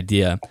great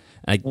idea.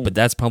 But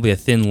that's probably a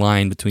thin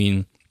line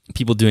between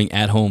people doing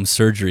at-home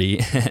surgery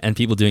and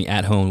people doing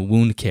at-home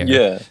wound care.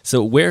 Yeah.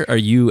 So where are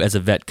you as a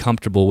vet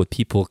comfortable with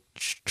people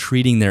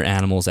treating their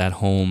animals at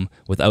home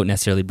without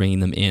necessarily bringing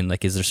them in?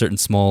 Like, is there certain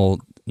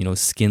small,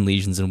 skin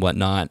lesions and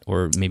whatnot,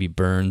 or maybe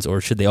burns,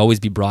 or should they always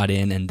be brought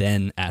in and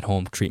then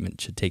at-home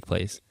treatment should take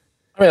place?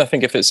 I mean, I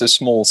think if it's a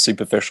small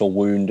superficial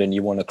wound and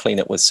you want to clean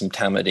it with some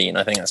Tamidine,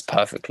 I think that's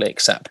perfectly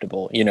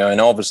acceptable,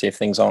 and obviously if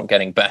things aren't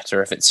getting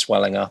better, if it's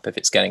swelling up, if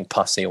it's getting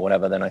pussy or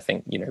whatever, then I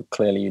think,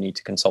 clearly you need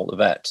to consult the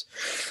vet.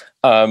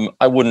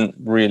 I wouldn't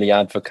really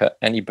advocate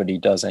anybody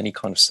does any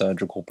kind of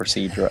surgical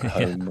procedure at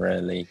home,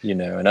 really,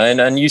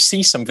 and you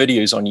see some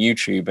videos on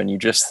YouTube and you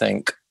just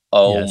think,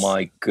 oh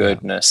my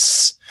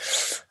goodness.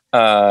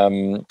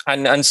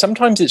 And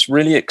sometimes it's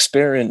really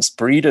experienced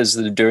breeders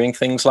that are doing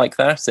things like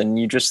that, and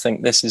you just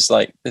think this is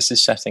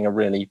setting a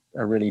really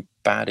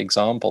bad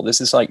example.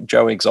 This is like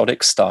Joe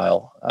Exotic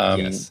style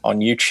on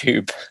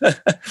YouTube.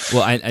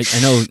 Well, I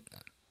know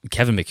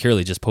Kevin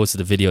McCurley just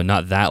posted a video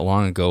not that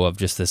long ago of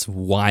just this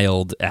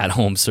wild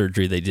at-home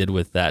surgery they did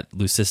with that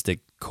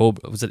leucistic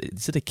cobra.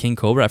 Is it a king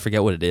cobra? I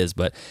forget what it is,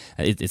 but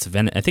I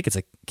think it's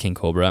a king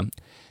cobra.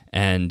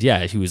 And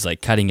yeah, he was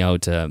like cutting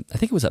out, I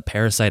think it was a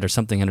parasite or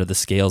something under the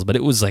scales, but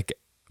it was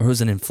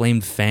an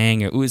inflamed fang.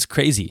 It was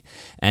crazy.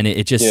 And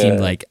it just seemed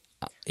like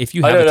if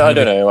you have I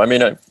don't know. I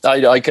mean,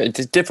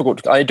 it's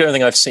difficult. I don't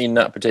think I've seen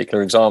that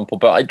particular example,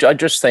 but I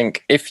just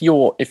think if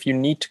you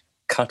need to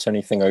cut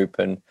anything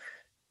open,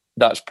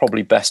 that's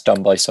probably best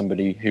done by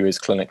somebody who is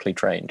clinically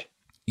trained.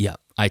 Yeah,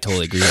 I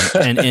totally agree.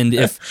 And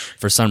if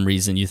for some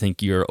reason you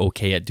think you're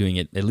okay at doing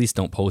it, at least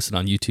don't post it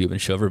on YouTube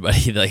and show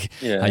everybody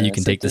how you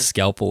can take the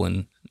scalpel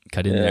and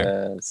cut in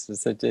there.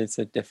 It's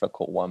a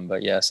difficult one,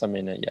 but yes, I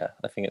mean,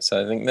 I think it's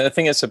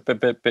a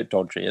bit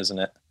dodgy, isn't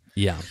it?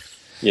 Yeah.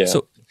 Yeah.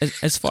 So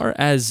as far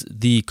as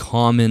the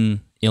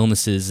common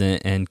illnesses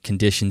and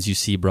conditions you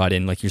see brought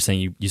in, like you're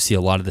saying, you see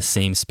a lot of the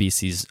same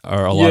species.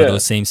 Are a lot of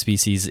those same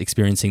species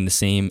experiencing the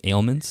same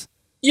ailments?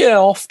 Yeah,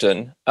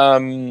 often.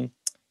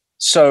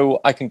 So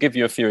I can give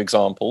you a few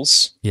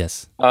examples.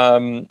 Yes.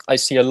 I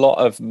see a lot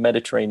of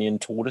Mediterranean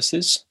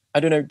tortoises. I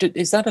don't know.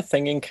 Is that a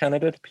thing in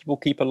Canada? Do people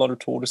keep a lot of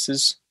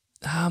tortoises?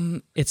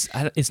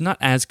 It's not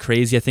as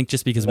crazy, I think,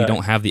 just because we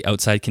don't have the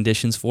outside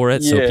conditions for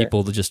it, so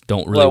people just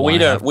don't really. Well, we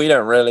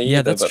don't really. Yeah,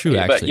 either, that's true.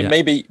 Actually,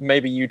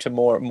 maybe you to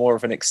more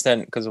of an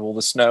extent because of all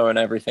the snow and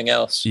everything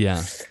else.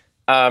 Yeah.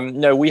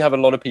 No, we have a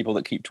lot of people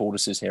that keep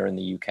tortoises here in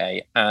the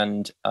UK,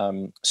 and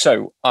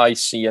so I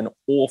see an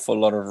awful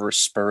lot of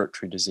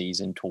respiratory disease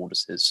in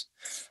tortoises.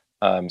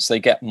 So they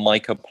get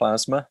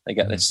mycoplasma. They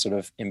get this sort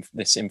of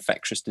this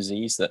infectious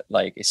disease that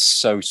is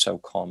so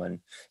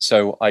common.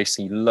 So I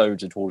see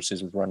loads of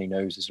tortoises with runny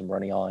noses and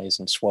runny eyes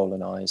and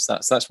swollen eyes.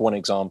 That's one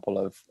example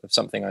of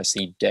something I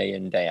see day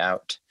in, day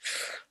out.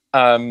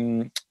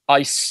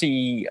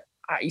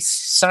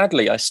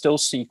 Sadly, I still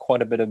see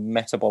quite a bit of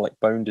metabolic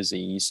bone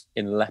disease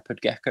in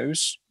leopard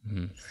geckos.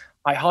 Mm-hmm.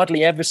 I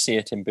hardly ever see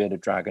it in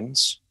bearded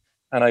dragons,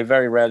 and I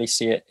very rarely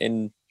see it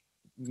in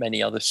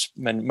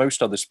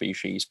most other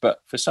species.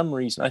 But for some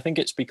reason, I think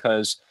it's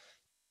because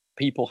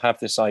people have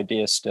this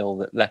idea still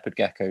that leopard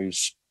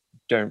geckos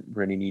don't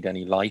really need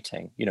any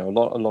lighting. A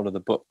lot of the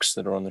books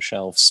that are on the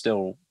shelves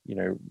still,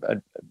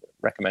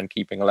 recommend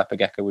keeping a leopard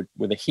gecko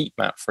with a heat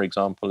mat, for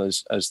example,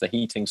 as the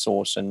heating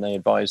source, and they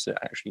advise that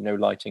actually no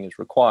lighting is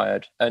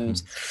required.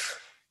 And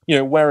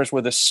whereas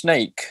with a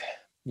snake,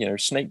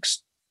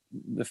 snakes,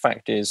 the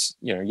fact is,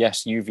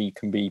 yes, UV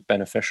can be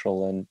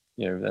beneficial, and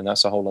and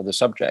that's a whole other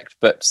subject,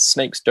 but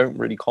snakes don't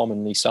really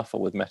commonly suffer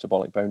with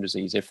metabolic bone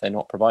disease if they're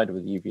not provided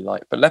with UV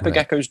light. But leopard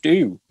geckos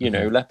do.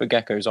 Leopard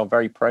geckos are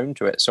very prone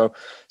to it. So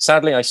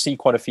sadly, I see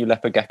quite a few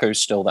leopard geckos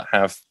still that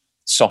have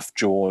soft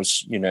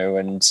jaws,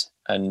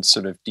 and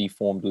sort of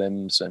deformed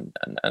limbs, and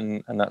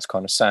that's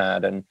kind of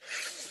sad. And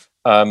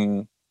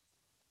I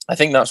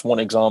think that's one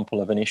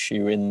example of an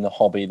issue in the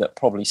hobby that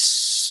probably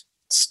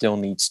still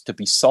needs to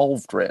be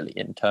solved, really,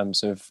 in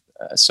terms of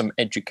some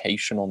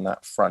education on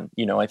that front.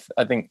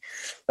 I think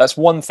that's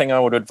one thing I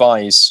would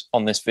advise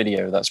on this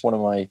video. That's one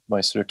of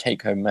my sort of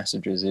take-home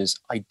messages is,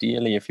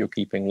 ideally, if you're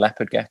keeping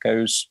leopard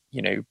geckos,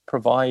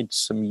 provide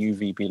some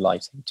UVB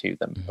lighting to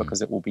them,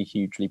 because it will be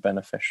hugely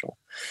beneficial.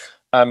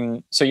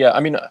 So yeah, I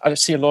mean, I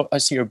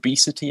see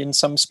obesity in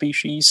some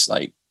species,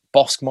 like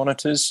bosque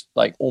monitors.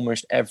 Like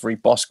almost every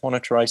bosque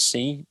monitor I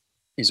see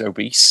is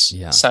obese,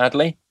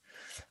 sadly.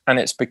 And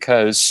it's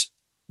because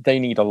they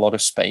need a lot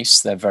of space.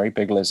 They're very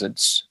big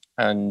lizards,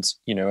 and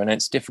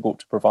it's difficult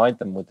to provide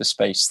them with the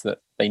space that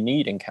they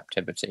need in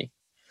captivity.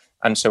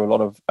 And so a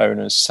lot of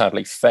owners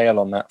sadly fail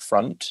on that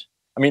front.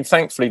 I mean,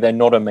 thankfully, they're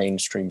not a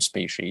mainstream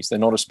species. They're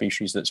not a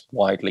species that's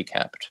widely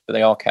kept, but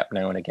they are kept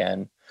now and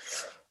again.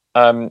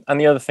 And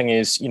the other thing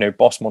is,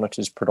 bosque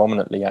monitors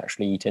predominantly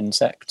actually eat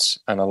insects,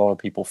 and a lot of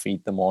people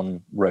feed them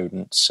on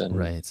rodents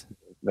and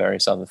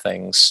various other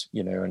things,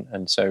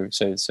 and so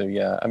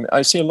yeah. I mean,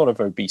 I see a lot of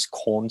obese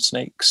corn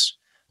snakes.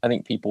 I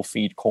think people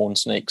feed corn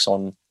snakes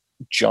on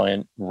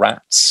giant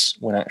rats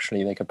when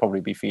actually they could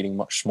probably be feeding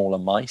much smaller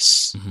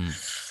mice. Mm-hmm.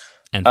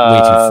 And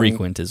way too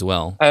frequent as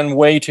well. And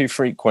way too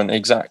frequent,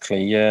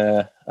 exactly.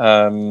 Yeah.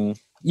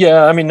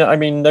 Yeah, I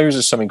mean, those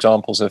are some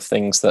examples of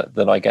things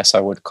that I guess I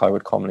would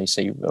commonly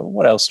see.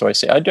 What else do I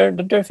see? I don't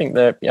think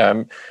that.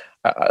 Yeah,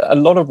 a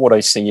lot of what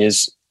I see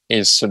is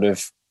sort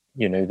of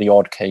the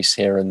odd case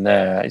here and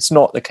there. It's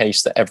not the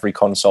case that every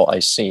consult I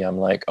see, I'm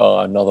like, oh,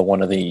 another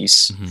one of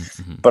these. Mm-hmm,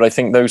 mm-hmm. But I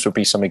think those would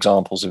be some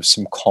examples of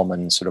some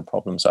common sort of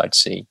problems I'd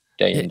see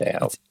day in, day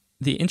out.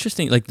 The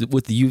interesting, like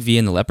with the UV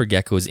and the leopard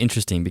gecko, is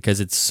interesting because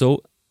it's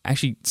so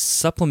actually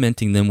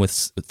supplementing them with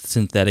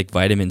synthetic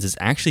vitamins is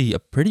actually a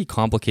pretty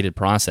complicated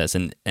process,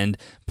 and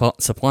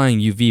supplying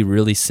UV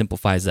really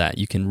simplifies that.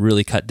 You can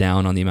really cut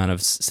down on the amount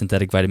of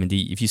synthetic vitamin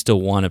D. If you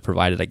still want to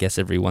provide it, I guess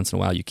every once in a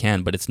while you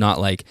can, but it's not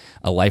like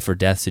a life or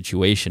death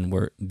situation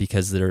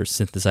because they're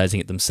synthesizing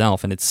it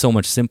themselves, and it's so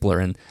much simpler.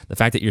 And the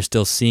fact that you're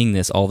still seeing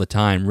this all the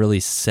time really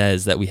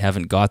says that we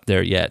haven't got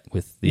there yet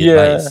with the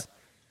advice.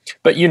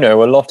 But, a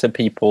lot of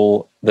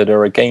people that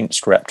are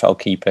against reptile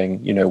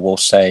keeping, will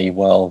say,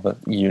 well,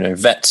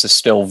 vets are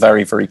still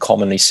very, very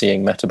commonly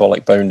seeing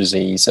metabolic bone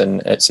disease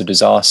and it's a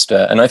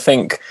disaster. And I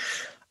think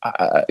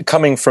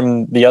coming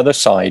from the other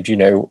side,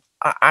 I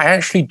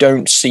actually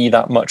don't see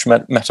that much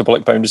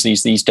metabolic bone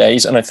disease these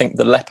days. And I think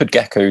the leopard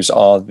geckos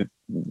are,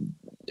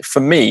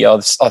 for me, are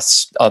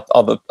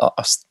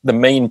the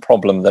main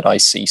problem that I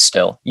see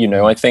still.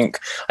 I think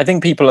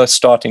people are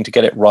starting to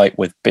get it right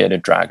with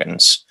bearded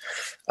dragons.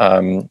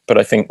 But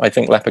I think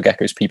leopard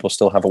geckos, people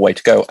still have a way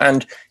to go.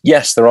 And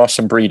yes, there are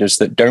some breeders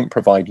that don't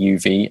provide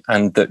UV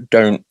and that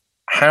don't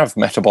have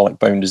metabolic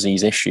bone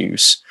disease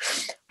issues.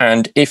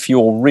 And if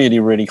you're really,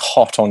 really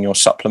hot on your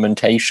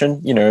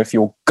supplementation, if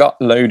you're gut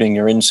loading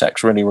your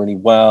insects really, really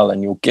well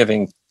and you're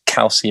giving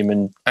calcium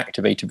and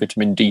activated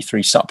vitamin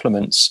D3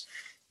 supplements,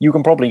 you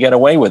can probably get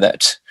away with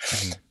it.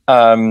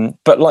 Mm-hmm.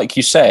 But like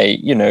you say,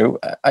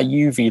 a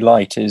UV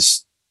light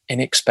is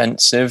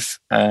inexpensive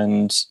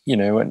and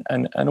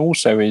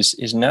also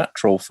is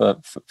natural for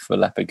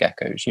leopard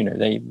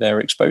geckos. They're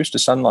exposed to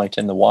sunlight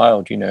in the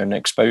wild, and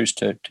exposed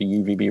to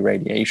UVB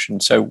radiation,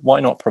 so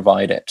why not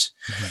provide it?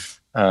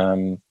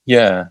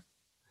 Mm-hmm.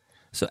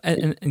 So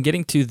and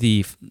getting to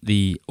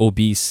the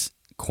obese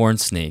corn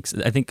snakes,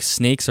 I think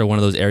snakes are one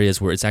of those areas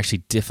where it's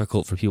actually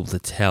difficult for people to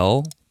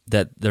tell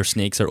that their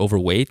snakes are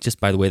overweight just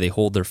by the way they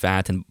hold their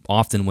fat, and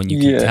often when you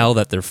can tell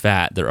that they're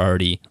fat, they're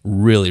already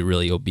really,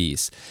 really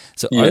obese.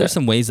 So are there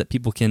some ways that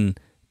people can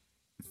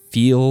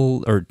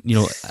feel or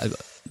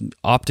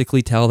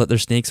optically tell that their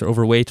snakes are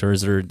overweight, or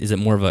is it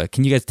more of a,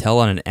 can you guys tell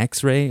on an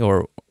X-ray,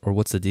 or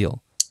what's the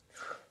deal?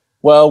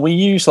 Well,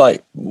 we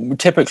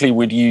typically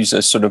would use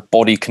a sort of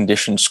body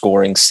condition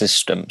scoring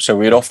system. So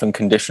we'd often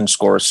condition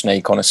score a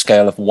snake on a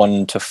scale of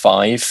 1 to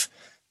 5.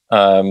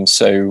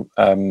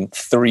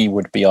 3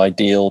 would be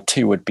ideal,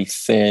 2 would be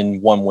thin,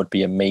 1 would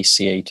be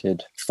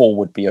emaciated, 4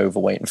 would be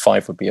overweight, and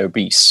 5 would be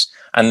obese.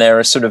 And there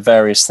are sort of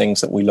various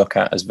things that we look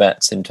at as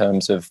vets in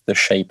terms of the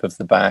shape of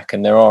the back.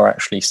 And there are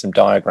actually some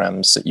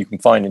diagrams that you can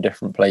find in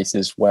different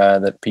places where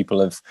that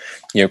people have,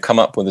 come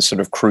up with a sort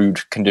of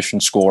crude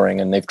condition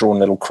scoring, and they've drawn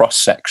little cross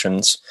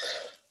sections.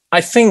 I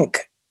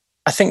think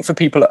for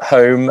people at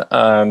home,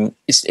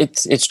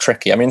 it's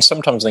tricky. I mean,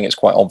 sometimes I think it's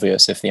quite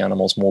obvious if the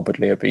animal's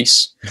morbidly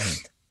obese.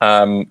 Mm-hmm.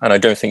 And I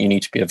don't think you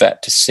need to be a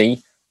vet to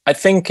see. I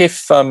think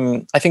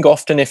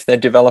often if they're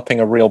developing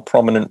a real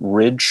prominent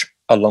ridge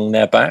along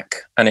their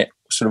back, and it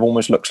sort of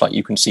almost looks like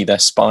you can see their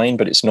spine,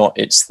 but it's not.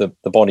 It's the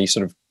body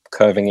sort of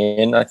curving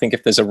in. I think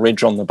if there's a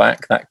ridge on the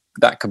back,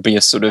 that could be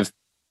a sort of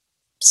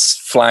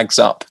flags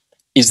up.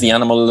 Is the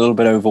animal a little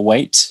bit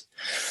overweight?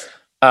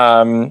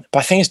 But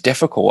I think it's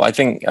difficult. I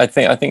think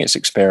it's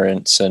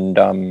experience and.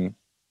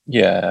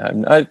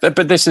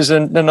 But this is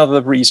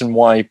another reason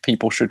why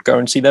people should go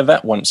and see their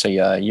vet once a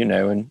year,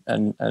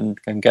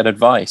 and get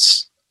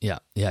advice. Yeah,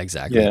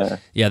 exactly.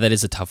 Yeah, that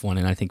is a tough one,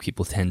 and I think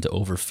people tend to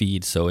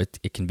overfeed, so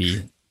it can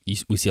be.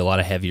 We see a lot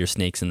of heavier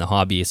snakes in the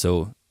hobby,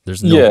 so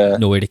there's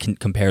no way to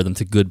compare them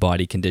to good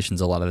body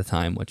conditions a lot of the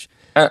time.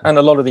 And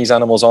a lot of these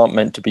animals aren't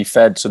meant to be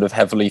fed sort of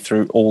heavily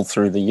all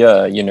through the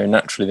year.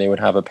 Naturally they would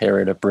have a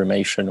period of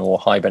brumation or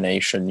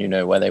hibernation,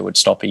 where they would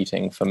stop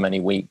eating for many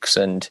weeks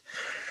and.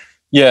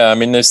 Yeah, I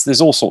mean, there's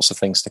all sorts of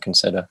things to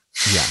consider.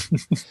 Yeah.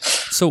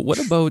 So what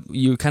about,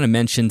 you kind of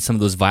mentioned some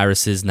of those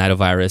viruses,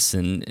 nidovirus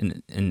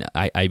and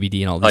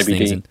IBD and all these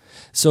things. And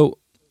so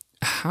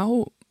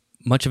how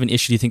much of an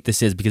issue do you think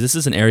this is? Because this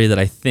is an area that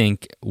I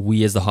think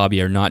we as the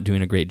hobby are not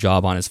doing a great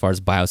job on as far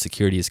as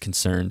biosecurity is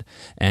concerned.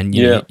 And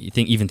you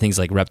think even things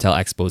like reptile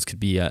expos could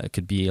be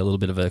a little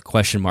bit of a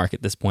question mark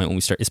at this point when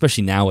we start,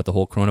 especially now with the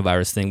whole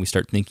coronavirus thing, we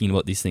start thinking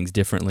about these things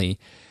differently.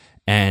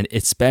 And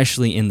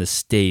especially in the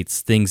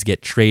States, things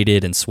get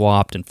traded and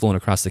swapped and flown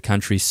across the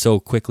country so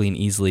quickly and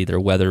easily. Their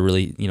weather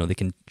really, they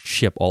can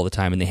ship all the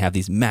time, and they have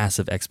these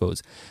massive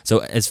expos. So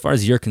as far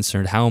as you're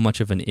concerned, how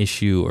much of an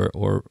issue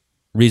or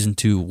reason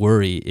to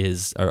worry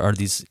are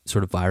these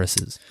sort of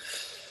viruses.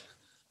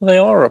 They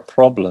are a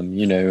problem,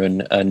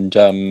 and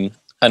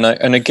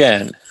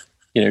again,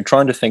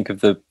 trying to think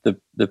of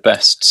the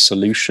best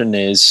solution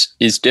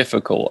is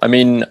difficult. I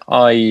mean,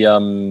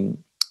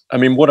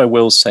 what I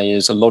will say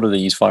is a lot of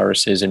these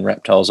viruses in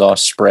reptiles are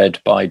spread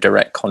by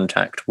direct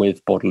contact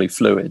with bodily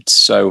fluids.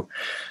 So,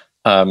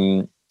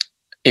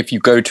 if you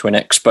go to an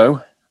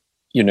expo,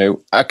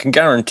 I can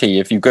guarantee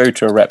if you go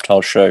to a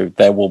reptile show,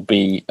 there will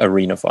be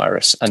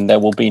arenavirus and there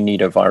will be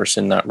nidovirus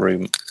in that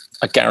room.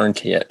 I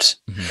guarantee it.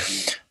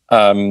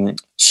 Mm-hmm.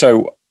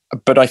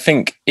 But I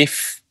think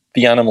if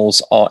the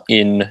animals are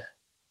in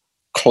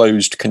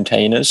closed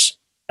containers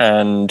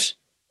and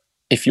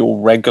if you're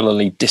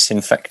regularly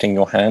disinfecting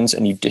your hands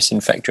and you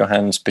disinfect your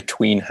hands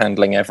between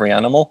handling every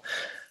animal,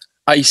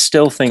 I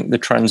still think the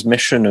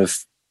transmission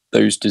of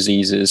those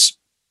diseases,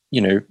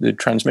 the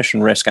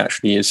transmission risk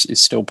actually is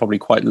still probably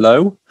quite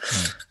low.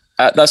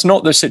 That's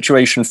not the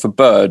situation for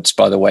birds,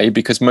 by the way,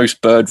 because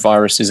most bird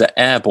viruses are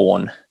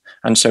airborne.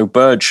 And so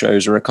bird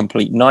shows are a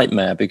complete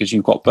nightmare because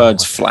you've got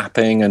birds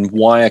flapping and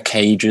wire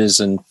cages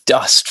and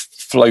dust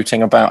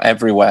floating about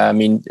everywhere. I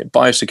mean,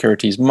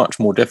 biosecurity is much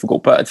more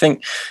difficult. But I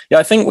think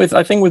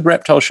with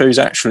reptile shows,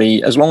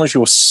 actually, as long as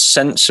you're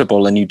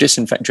sensible and you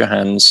disinfect your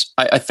hands,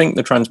 I think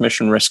the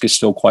transmission risk is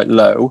still quite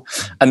low.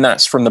 And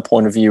that's from the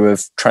point of view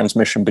of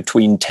transmission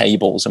between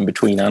tables and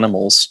between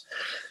animals.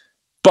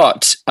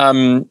 But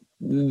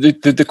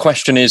the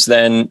question is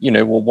then,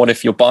 well, what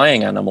if you're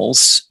buying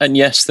animals? And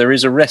yes, there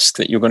is a risk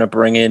that you're going to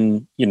bring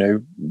in,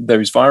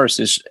 those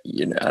viruses,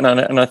 and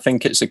I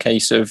think it's a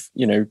case of,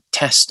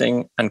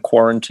 testing and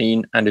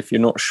quarantine. And if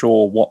you're not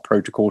sure what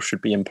protocols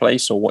should be in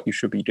place or what you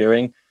should be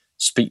doing,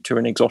 speak to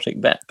an exotic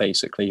vet,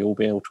 basically. He'll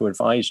be able to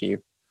advise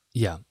you.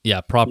 Yeah.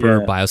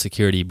 Proper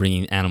biosecurity,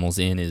 bringing animals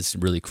in is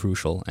really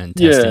crucial, and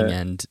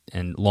testing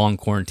and long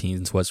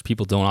quarantines, which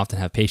people don't often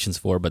have patience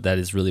for, but that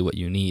is really what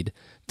you need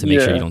to make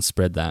sure you don't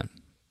spread that.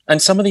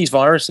 And some of these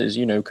viruses,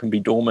 can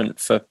be dormant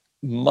for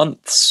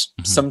months,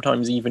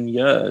 sometimes even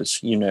years,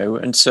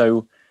 and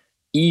so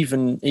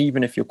even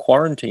if you're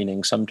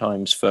quarantining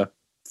sometimes for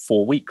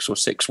 4 weeks or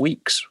 6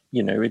 weeks,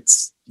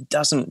 it's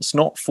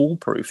not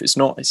foolproof. It's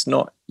not,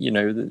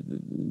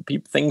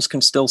 things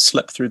can still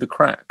slip through the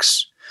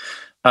cracks.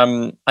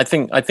 I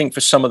think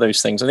for some of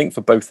those things, I think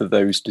for both of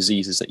those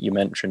diseases that you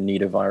mentioned,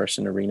 nidovirus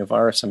and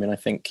arenavirus, I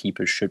think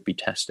keepers should be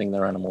testing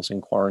their animals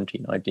in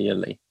quarantine,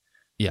 ideally.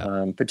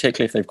 Yeah.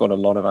 Particularly if they've got a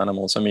lot of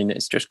animals.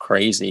 It's just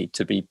crazy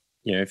to be,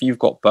 if you've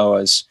got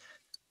boas,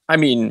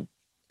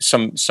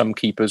 some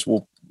keepers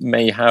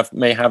may have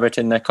it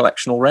in their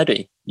collection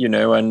already,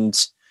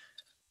 and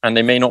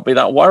they may not be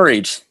that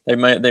worried. They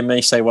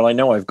may say, well, I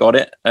know I've got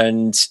it,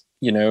 and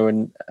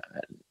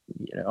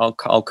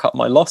I'll cut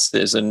my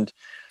losses. And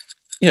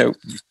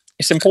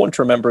it's important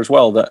to remember as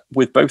well that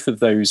with both of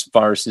those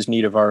viruses,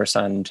 nidovirus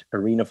and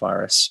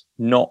arenavirus,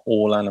 not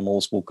all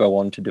animals will go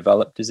on to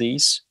develop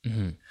disease.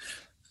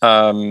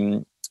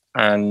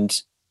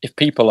 And if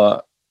people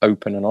are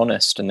open and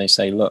honest and they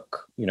say,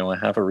 look, I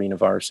have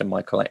arenavirus in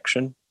my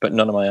collection, but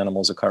none of my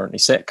animals are currently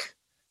sick.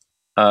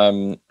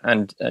 And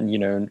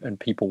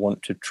people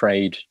want to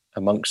trade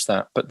amongst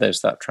that, but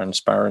there's that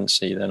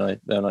transparency, then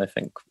I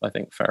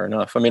think fair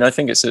enough. I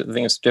think it's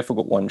a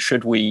difficult one.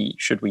 Should we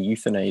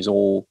euthanize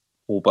all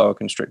boa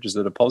constrictors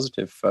that are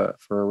positive for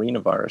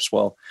arenavirus?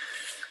 Well,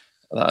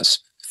 that's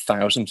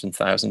thousands and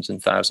thousands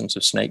and thousands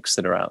of snakes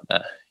that are out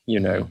there,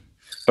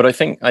 But I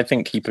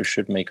think keepers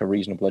should make a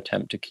reasonable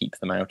attempt to keep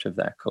them out of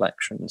their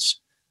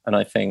collections. And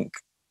I think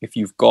if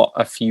you've got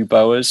a few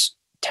boas,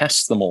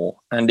 test them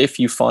all. And if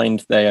you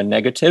find they are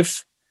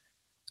negative,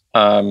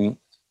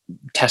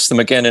 test them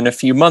again in a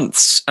few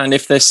months. And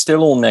if they're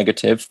still all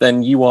negative,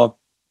 then you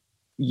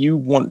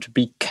want to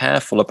be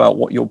careful about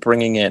what you're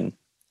bringing in.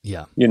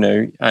 Yeah.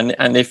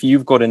 And if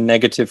you've got a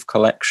negative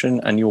collection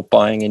and you're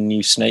buying in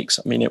new snakes,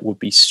 it would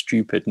be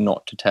stupid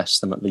not to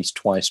test them at least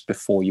twice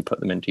before you put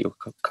them into your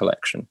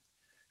collection.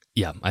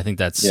 Yeah, I think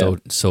that's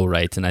so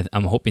right, and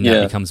I'm hoping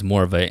that becomes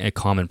more of a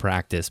common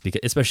practice,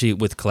 because especially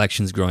with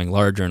collections growing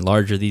larger and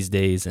larger these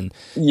days, and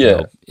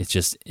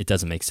it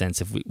doesn't make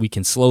sense if we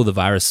can slow the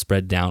virus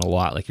spread down a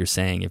lot, like you're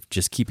saying, if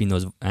just keeping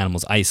those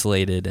animals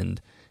isolated and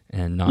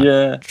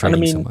not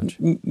trading so much.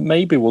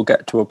 Maybe we'll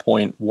get to a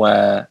point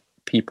where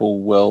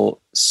people will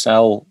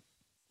sell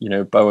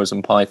boas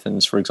and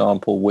pythons, for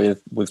example,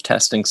 with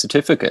testing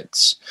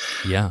certificates.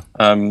 Yeah.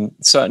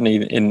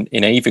 Certainly in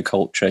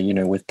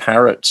aviculture, with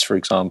parrots, for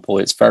example,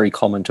 it's very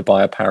common to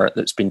buy a parrot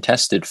that's been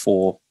tested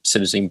for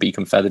citizen beak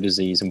feather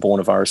disease and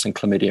bornavirus and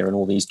chlamydia and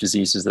all these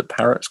diseases that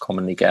parrots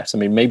commonly get.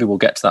 Maybe we'll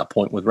get to that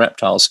point with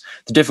reptiles.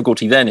 The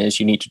difficulty then is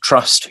you need to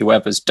trust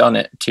whoever's done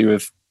it to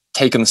have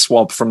taken the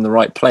swab from the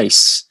right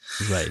place.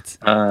 Right.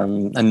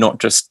 And not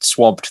just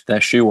swabbed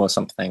their shoe or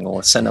something,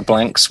 or sent a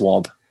blank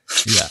swab.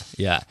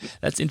 Yeah,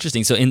 that's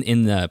interesting. So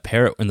in the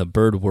parrot, in the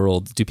bird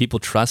world, do people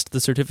trust the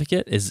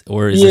certificate,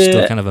 or is there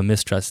still kind of a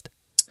mistrust?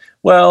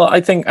 Well, I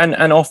think,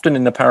 and often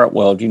in the parrot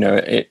world,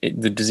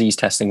 the disease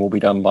testing will be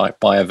done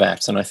by a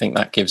vet, and I think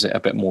that gives it a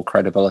bit more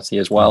credibility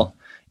as well.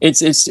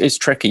 it's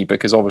tricky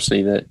because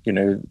obviously that,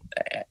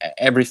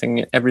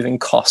 everything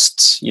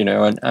costs,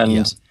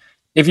 and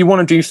if you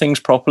want to do things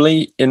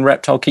properly in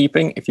reptile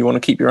keeping, if you want to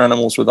keep your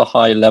animals with a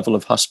high level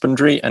of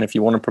husbandry, and if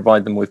you want to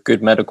provide them with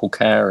good medical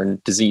care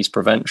and disease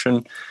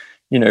prevention,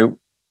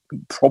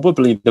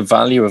 probably the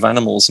value of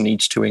animals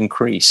needs to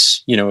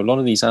increase. A lot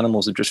of these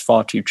animals are just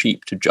far too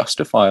cheap to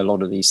justify a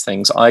lot of these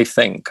things. I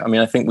think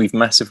we've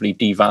massively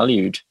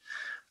devalued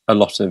a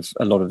lot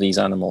of these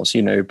animals,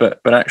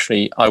 but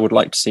actually I would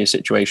like to see a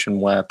situation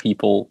where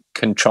people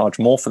can charge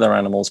more for their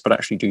animals, but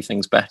actually do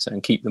things better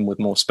and keep them with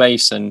more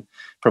space and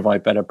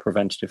provide better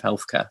preventative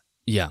healthcare.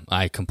 Yeah,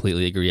 I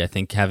completely agree. I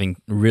think having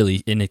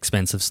really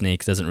inexpensive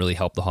snakes doesn't really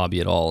help the hobby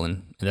at all.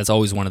 And that's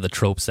always one of the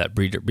tropes that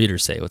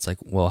breeders say. It's like,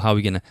 well, how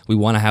are we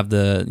want to have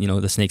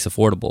the snakes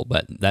affordable,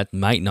 but that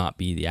might not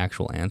be the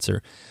actual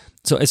answer.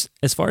 So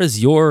as far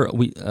as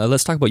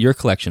let's talk about your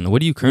collection.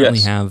 What do you currently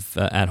have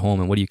at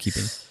home, and what are you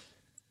keeping?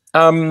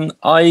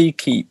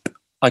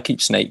 I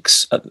keep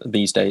snakes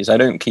these days. I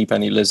don't keep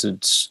any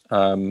lizards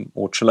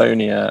or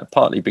chelonia,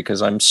 partly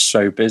because I'm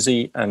so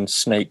busy and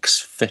snakes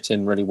fit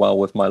in really well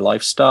with my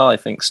lifestyle. I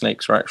think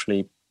snakes are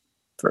actually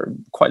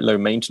quite low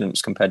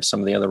maintenance compared to some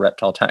of the other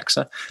reptile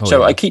taxa.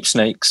 I keep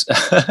snakes.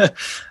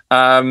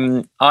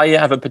 I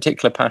have a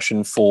particular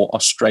passion for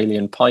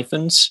Australian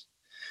pythons.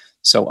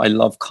 So I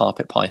love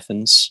carpet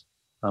pythons.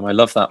 I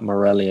love that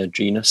Morelia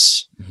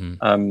genus.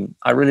 Mm-hmm.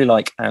 I really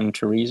like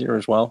Antaresia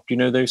as well. Do you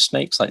know those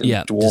snakes? Like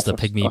dwarf, just the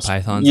pygmy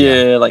pythons.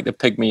 Yeah, like the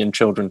pygmy and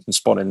children and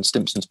spotted and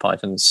Stimpson's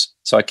pythons.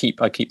 So I keep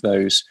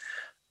those.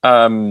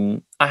 I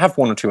have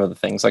one or two other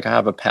things. Like I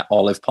have a pet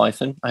olive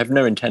python. I have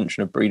no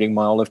intention of breeding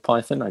my olive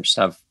python. I just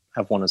have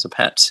one as a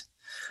pet.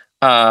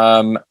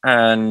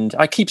 And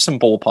I keep some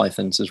ball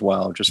pythons as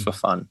well, just for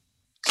fun.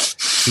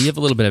 So you have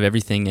a little bit of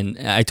everything, and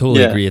I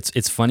totally agree.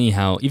 It's funny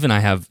how even I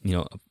have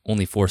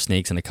only 4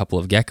 snakes and a couple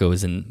of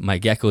geckos, and my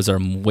geckos are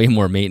way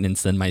more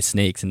maintenance than my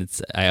snakes. And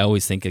I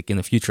always think like in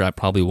the future I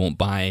probably won't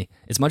buy,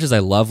 as much as I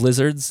love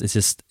lizards. It's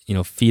just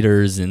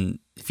feeder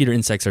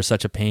insects are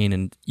such a pain,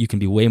 and you can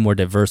be way more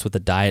diverse with the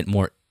diet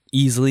more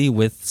easily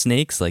with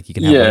snakes. Like you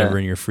can have whatever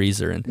in your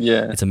freezer, and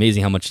it's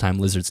amazing how much time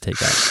lizards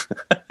take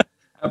up.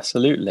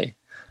 Absolutely.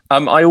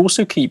 I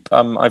also keep,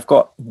 I've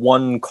got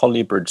one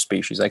colubrid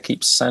species. I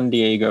keep San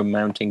Diego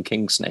mountain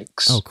king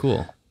snakes. Oh,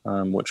 cool.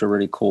 Which are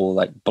really cool,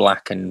 like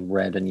black and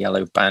red and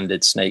yellow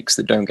banded snakes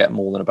that don't get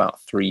more than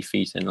about 3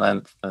 feet in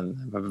length and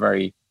have a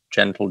very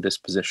gentle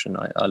disposition.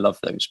 I love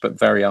those, but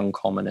very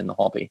uncommon in the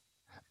hobby.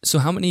 So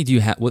how many do you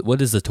have? What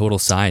is the total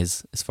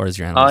size as far as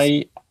your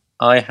animals?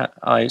 I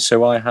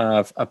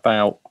have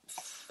about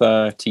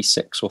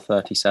 36 or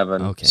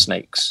 37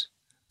 snakes.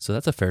 So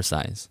that's a fair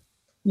size.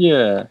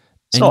 Yeah.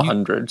 It's not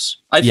hundreds.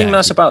 I think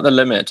that's about the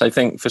limit. I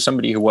think for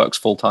somebody who works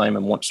full time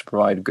and wants to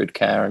provide good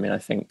care, I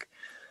think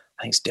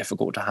it's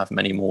difficult to have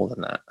many more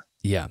than that.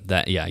 Yeah,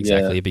 exactly.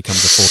 Yeah. It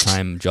becomes a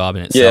full-time job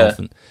in itself.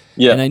 And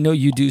I know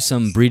you do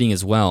some breeding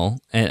as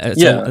well. And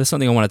so that's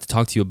something I wanted to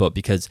talk to you about,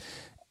 because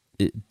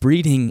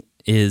breeding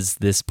is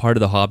this part of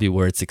the hobby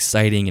where it's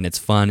exciting and it's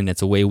fun and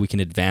it's a way we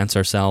can advance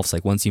ourselves.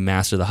 Like once you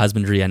master the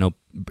husbandry, I know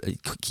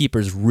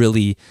keepers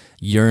really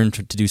yearn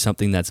to do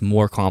something that's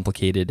more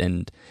complicated,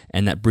 and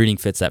that breeding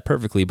fits that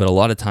perfectly. But a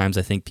lot of times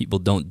I think people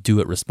don't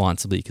do it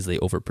responsibly because they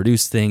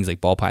overproduce things.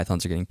 Like ball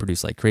pythons are getting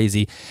produced like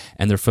crazy,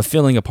 and they're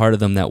fulfilling a part of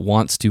them that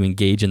wants to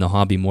engage in the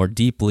hobby more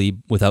deeply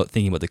without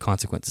thinking about the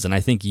consequences. And I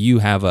think you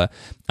have a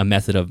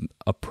method of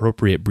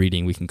appropriate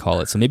breeding, we can call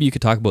it. So maybe you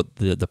could talk about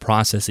the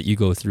process that you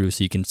go through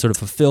so you can sort of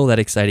fulfill that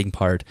exciting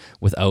part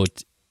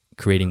without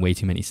creating way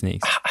too many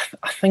snakes.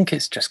 I think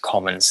it's just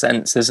common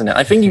sense, isn't it?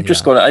 I think you've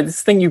just got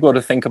to, you've got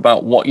to think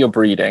about what you're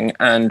breeding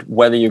and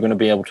whether you're going to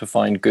be able to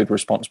find good,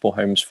 responsible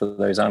homes for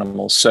those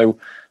animals. So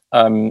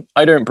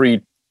I don't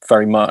breed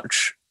very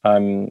much.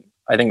 I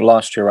think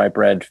last year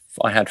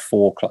I had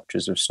 4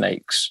 clutches of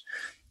snakes.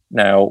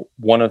 Now,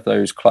 one of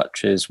those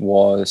clutches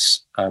were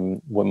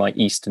my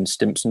Eastern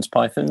Stimpson's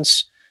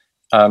pythons.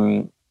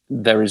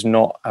 There is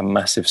not a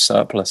massive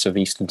surplus of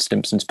Eastern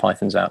Stimpson's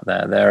pythons out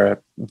there. They're a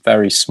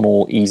very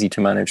small, easy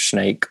to manage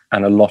snake,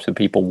 and a lot of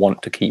people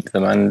want to keep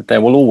them. And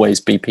there will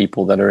always be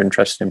people that are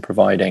interested in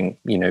providing,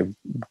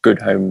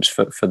 good homes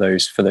for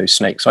those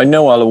snakes. So I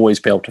know I'll always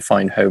be able to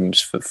find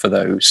homes for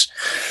those.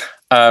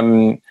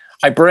 I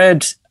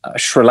bred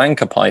Sri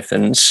Lanka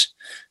pythons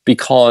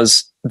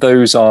because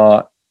those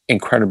are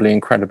incredibly,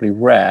 incredibly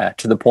rare,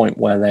 to the point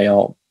where they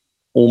are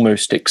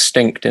almost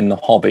extinct in the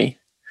hobby.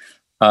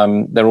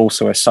 They're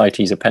also a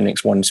CITES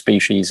Appendix 1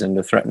 species and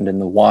are threatened in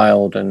the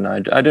wild. And I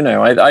don't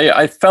know,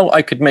 I felt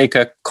I could make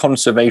a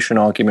conservation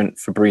argument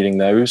for breeding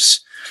those.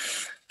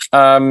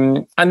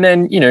 And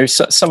then,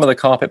 some of the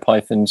carpet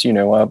pythons,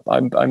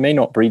 I may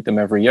not breed them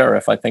every year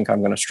if I think I'm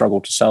going to struggle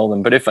to sell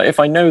them. But if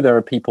I know there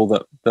are people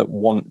that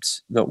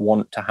want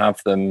to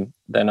have them,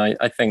 then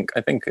I think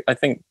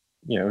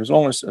as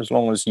long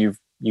as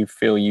you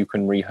feel you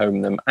can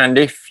rehome them, and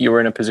if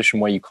you're in a position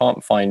where you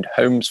can't find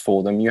homes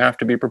for them, you have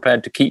to be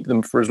prepared to keep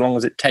them for as long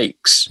as it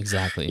takes.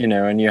 Exactly.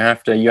 And you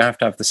have to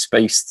have the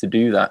space to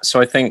do that.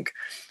 So I think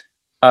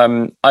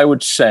I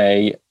would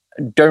say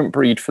don't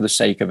breed for the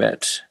sake of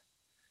it.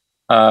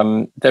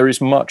 There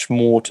is much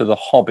more to the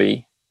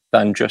hobby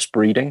than just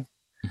breeding.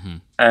 Mm-hmm.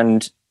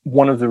 And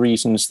one of the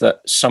reasons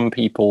that some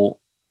people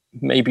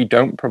maybe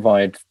don't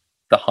provide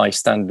the high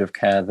standard of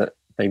care that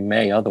they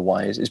may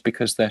otherwise is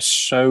because they're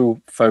so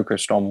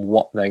focused on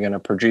what they're going to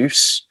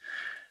produce.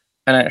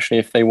 And actually,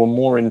 if they were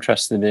more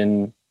interested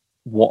in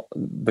what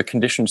the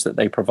conditions that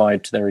they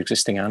provide to their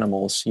existing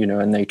animals,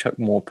 and they took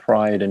more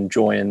pride and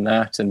joy in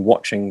that, and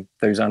watching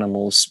those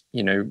animals,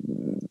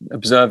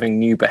 observing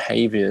new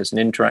behaviors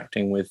and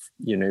interacting with,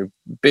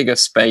 bigger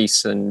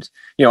space. And,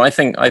 I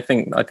think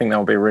that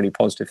would be a really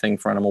positive thing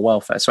for animal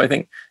welfare. So I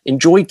think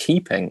enjoy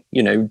keeping,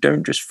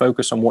 don't just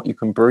focus on what you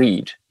can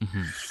breed.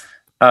 Mm-hmm.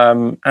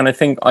 And I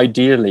think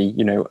ideally,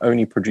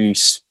 only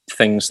produce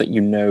things that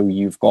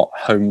you've got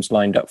homes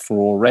lined up for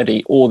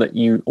already, or that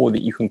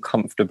you can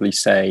comfortably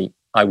say,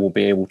 I will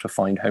be able to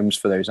find homes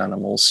for those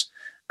animals.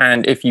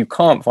 And if you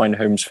can't find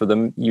homes for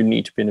them, you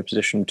need to be in a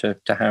position to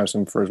house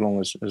them for as long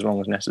as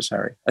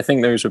necessary. I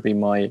think those would be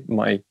my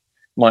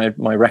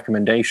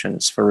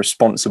recommendations for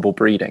responsible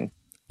breeding.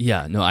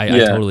 Yeah, no, I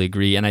totally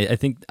agree. And I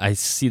think I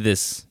see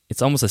this,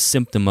 it's almost a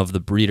symptom of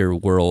the breeder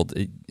world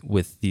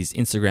with these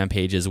Instagram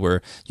pages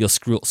where you'll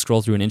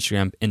scroll through an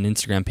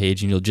Instagram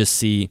page and you'll just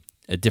see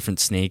different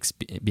snakes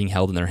being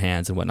held in their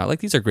hands and whatnot. Like,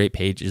 these are great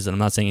pages, and I'm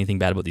not saying anything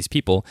bad about these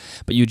people,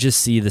 but you just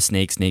see the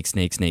snake,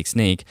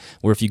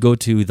 where if you go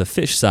to the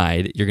fish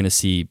side, you're going to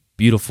see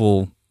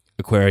beautiful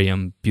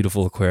aquarium,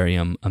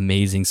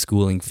 amazing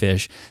schooling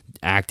fish,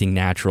 acting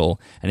natural.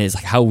 And it's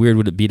like, how weird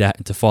would it be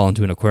to fall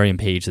into an aquarium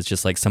page that's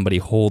just like somebody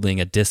holding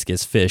a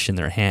discus fish in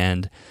their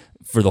hand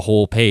for the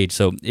whole page?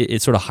 So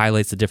it sort of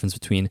highlights the difference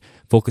between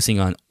focusing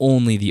on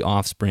only the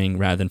offspring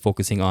rather than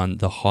focusing on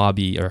the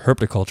hobby or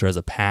herpetoculture as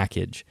a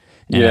package.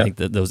 And I think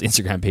that those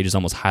Instagram pages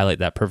almost highlight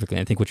that perfectly.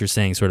 And I think what you're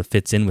saying sort of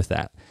fits in with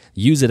that.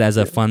 Use it as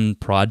a fun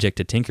project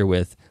to tinker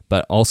with,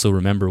 but also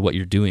remember what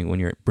you're doing when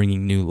you're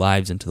bringing new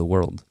lives into the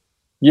world.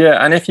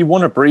 Yeah, and if you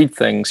want to breed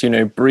things,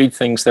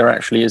 there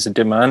actually is a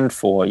demand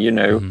for,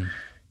 Mm-hmm.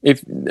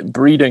 If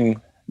breeding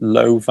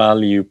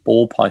low-value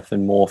ball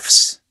python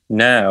morphs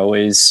now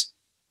is,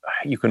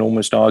 you can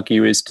almost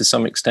argue, is to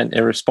some extent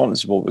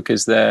irresponsible,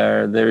 because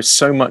there is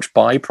so much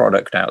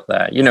byproduct out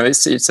there.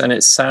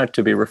 It's sad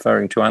to be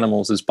referring to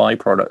animals as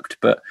byproduct,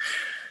 but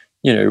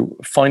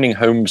finding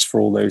homes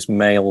for all those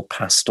male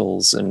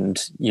pastels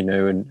and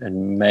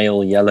and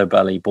male yellow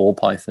belly ball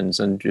pythons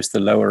and just the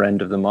lower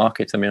end of the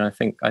market. I mean, I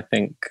think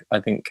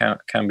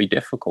can be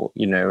difficult,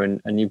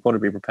 and you've got to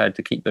be prepared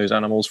to keep those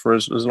animals for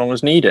as long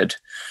as needed.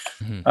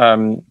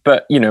 Mm-hmm.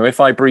 But if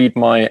I breed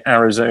my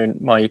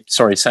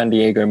San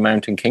Diego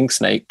mountain king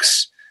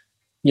snakes,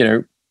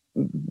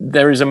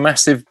 there is a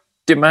massive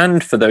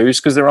demand for those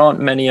because there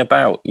aren't many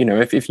about.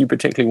 If you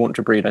particularly want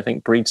to breed, I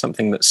think breed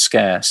something that's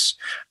scarce.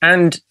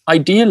 And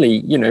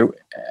ideally,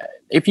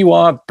 if you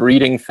are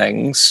breeding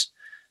things,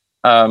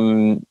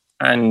 and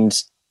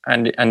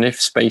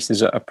if space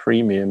is at a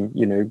premium,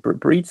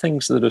 breed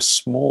things that are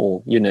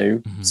small.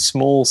 Mm-hmm.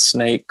 Small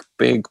snake,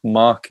 big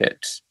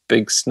market.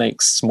 Big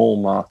snake,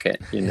 small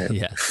market.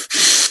 Yeah.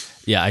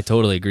 Yeah, I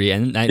totally agree.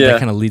 And that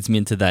kind of leads me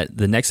into that.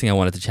 The next thing I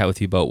wanted to chat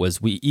with you about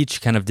was we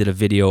each kind of did a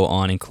video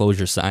on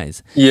enclosure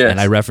size. Yeah. And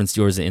I referenced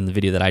yours in the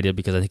video that I did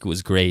because I think it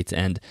was great.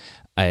 And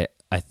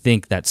I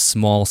think that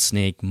small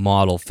snake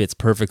model fits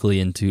perfectly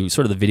into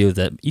sort of the video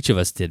that each of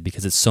us did,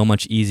 because it's so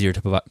much easier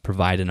to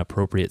provide an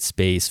appropriate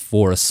space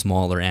for a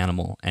smaller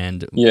animal.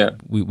 And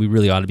we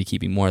really ought to be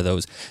keeping more of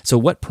those. So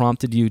what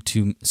prompted you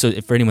to,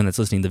 for anyone that's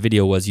listening, the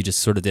video was you just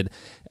sort of did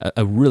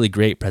a really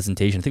great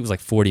presentation. I think it was like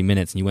 40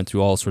 minutes, and you went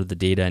through all sort of the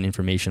data and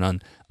information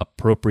on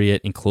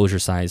appropriate enclosure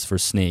size for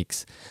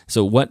snakes.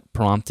 So what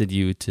prompted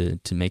you to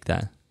make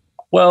that?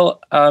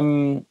 Well,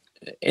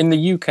 in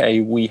the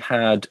UK, we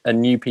had a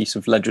new piece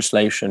of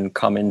legislation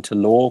come into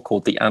law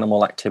called the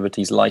Animal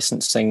Activities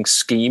Licensing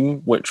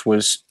Scheme, which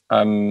was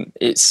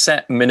it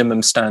set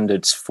minimum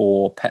standards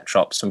for pet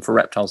shops and for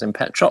reptiles in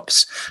pet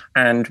shops.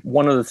 And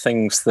one of the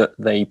things that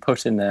they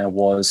put in there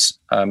was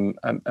a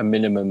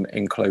minimum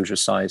enclosure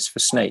size for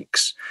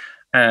snakes.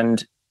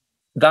 And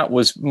that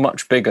was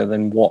much bigger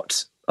than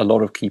what a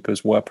lot of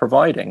keepers were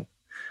providing.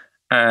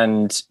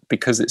 And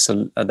because it's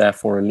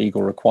therefore a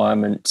legal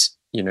requirement,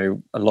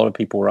 a lot of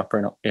people were up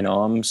in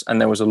arms,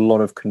 and there was a lot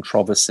of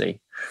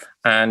controversy.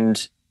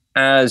 And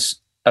as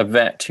a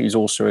vet who's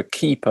also a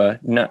keeper,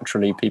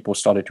 naturally people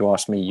started to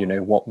ask me,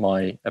 what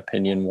my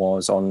opinion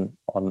was on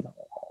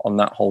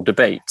that whole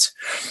debate.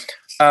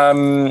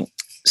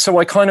 So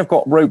I kind of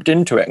got roped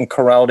into it and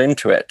corralled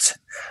into it.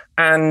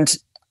 And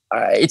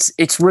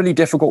it's really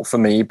difficult for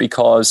me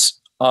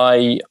because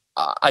I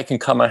can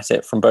come at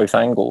it from both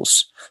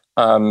angles.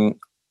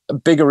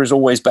 Bigger is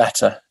always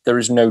better. There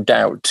is no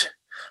doubt.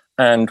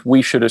 And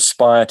we should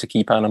aspire to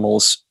keep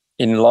animals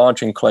in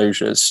large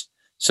enclosures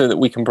so that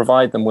we can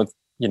provide them with,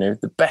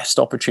 the best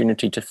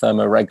opportunity to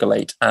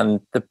thermoregulate and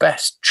the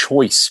best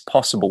choice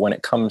possible when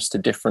it comes to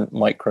different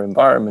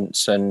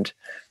microenvironments and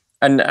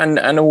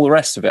all the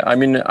rest of it. I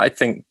mean, I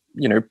think,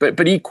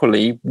 but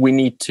equally we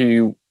need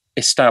to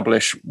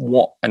establish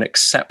what an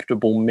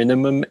acceptable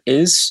minimum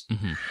is.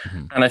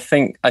 And I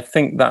think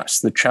that's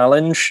the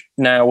challenge.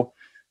 Now,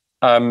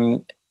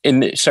 in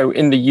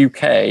the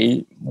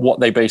UK, what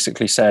they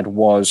basically said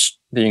was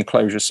the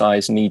enclosure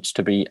size needs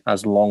to be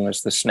as long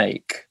as the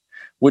snake,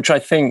 which I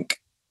think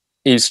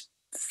is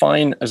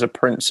fine as a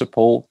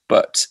principle,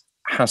 but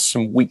has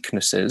some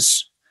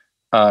weaknesses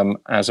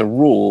as a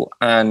rule.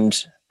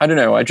 And I don't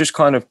know, I just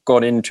kind of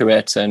got into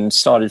it and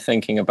started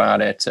thinking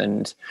about it.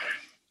 And,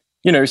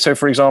 so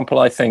for example,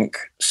 I think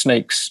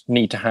snakes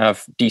need to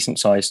have decent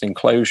sized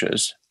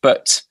enclosures,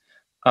 but,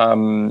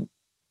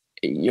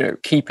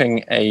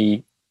 keeping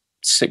a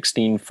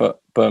 16-foot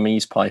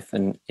Burmese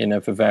python in a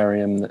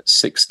vivarium that's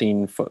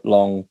 16 foot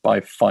long by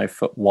 5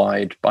 foot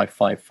wide by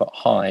 5 foot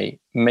high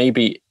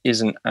maybe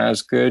isn't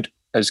as good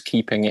as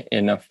keeping it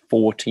in a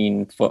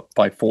 14 foot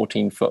by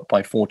 14 foot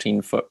by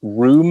 14 foot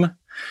room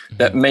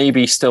that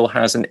maybe still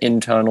has an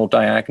internal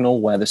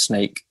diagonal where the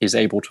snake is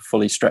able to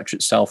fully stretch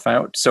itself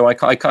out. So I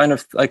kind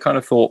of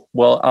thought,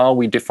 well, are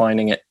we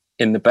defining it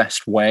in the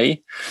best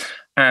way?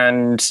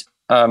 And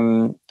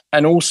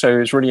also,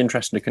 it's really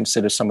interesting to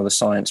consider some of the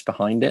science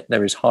behind it.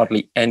 There is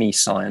hardly any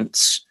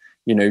science,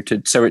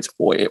 so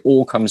it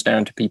all comes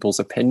down to people's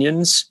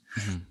opinions,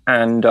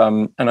 and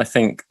I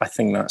think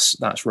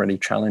that's really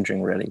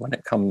challenging, really, when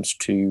it comes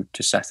to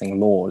setting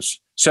laws.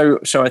 So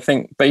I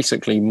think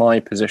basically my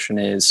position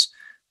is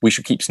we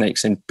should keep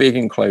snakes in big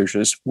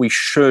enclosures. We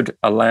should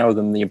allow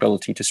them the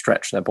ability to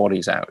stretch their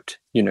bodies out,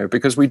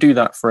 because we do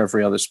that for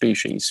every other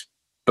species,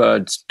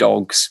 birds,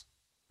 dogs.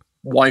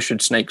 Why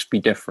should snakes be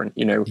different?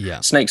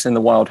 Snakes in the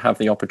wild have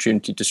the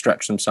opportunity to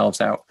stretch themselves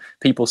out.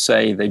 People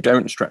say they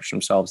don't stretch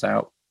themselves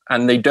out,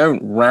 and they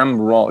don't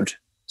ramrod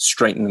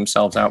straighten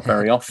themselves out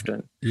very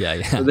often.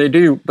 But they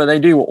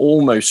do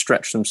almost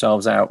stretch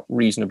themselves out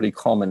reasonably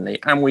commonly,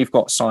 and we've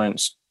got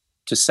science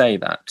to say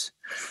that.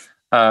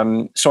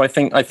 So I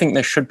think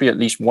there should be at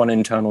least one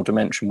internal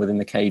dimension within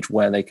the cage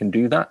where they can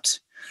do that.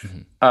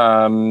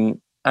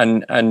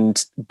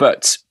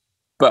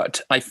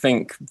 But I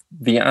think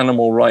the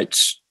animal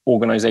rights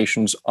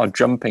organizations are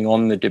jumping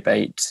on the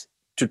debate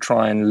to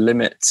try and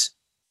limit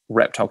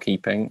reptile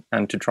keeping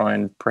and to try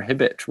and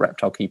prohibit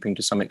reptile keeping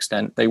to some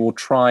extent. They will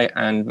try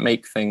and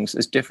make things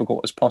as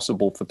difficult as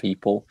possible for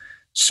people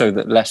so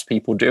that less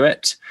people do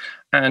it.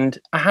 And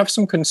I have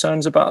some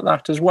concerns about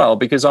that as well,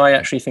 because I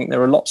actually think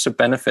there are lots of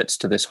benefits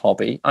to this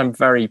hobby. I'm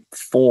very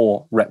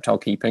for reptile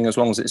keeping as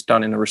long as it's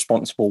done in a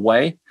responsible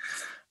way.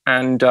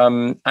 And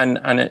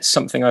it's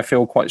something I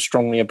feel quite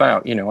strongly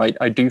about.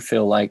 I do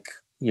feel like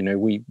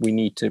we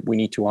need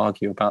to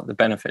argue about the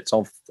benefits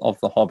of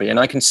the hobby, and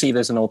I can see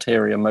there's an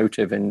ulterior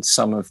motive in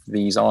some of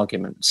these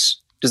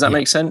arguments. Does that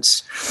make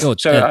sense? Oh,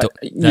 that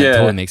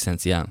totally makes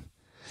sense. Yeah.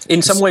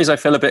 In some ways, I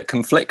feel a bit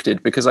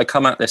conflicted because I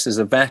come at this as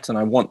a vet and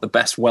I want the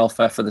best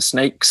welfare for the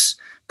snakes,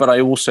 but I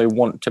also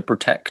want to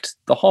protect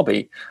the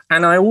hobby.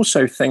 And I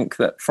also think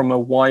that from a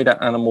wider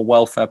animal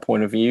welfare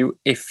point of view,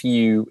 if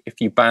you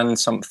ban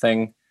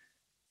something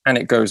and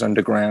it goes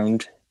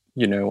underground,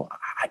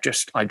 I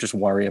just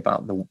worry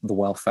about the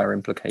welfare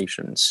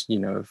implications,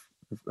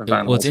 of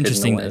animals. Well, it's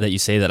interesting that you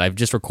say that. I've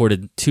just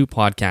recorded 2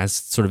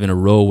 podcasts sort of in a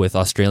row with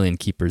Australian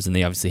keepers, and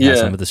they obviously have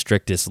some of the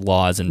strictest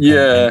laws. And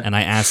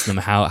I asked them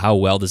how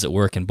well does it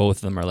work, and both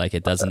of them are like,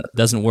 it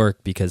doesn't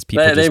work because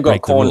people just they've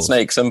break got corn the rules.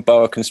 Snakes and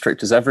boa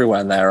constrictors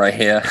everywhere there, I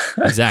hear.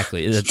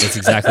 Exactly, that's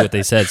exactly what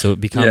they said. So it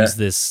becomes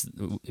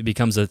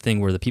a thing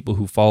where the people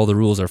who follow the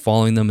rules are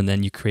following them, and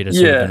then you create a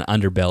sort of an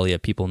underbelly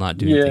of people not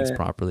doing things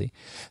properly.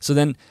 So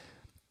then,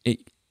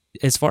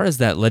 as far as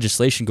that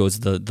legislation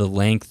goes, the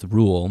length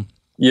rule.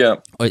 Yeah.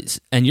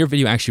 And your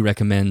video actually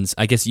recommends,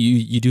 I guess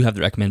you do have the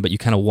recommend, but you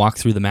kind of walk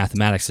through the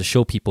mathematics to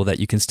show people that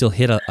you can still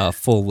hit a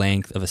full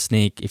length of a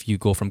snake if you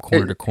go from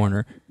corner to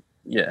corner.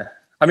 Yeah.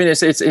 I mean,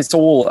 it's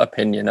all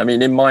opinion. I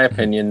mean, in my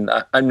opinion,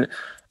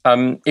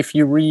 if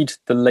you read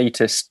the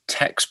latest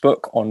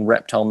textbook on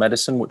reptile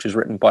medicine, which is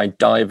written by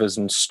Divers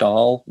and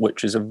Stahl,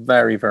 which is a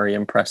very, very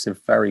impressive,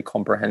 very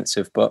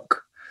comprehensive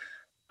book,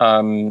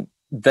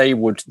 they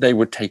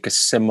would take a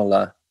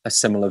similar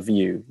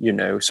view,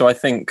 So I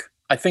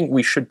think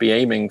we should be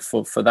aiming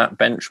for that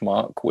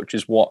benchmark, which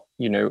is what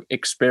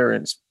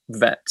experienced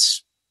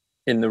vets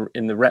in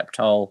the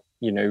reptile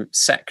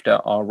sector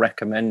are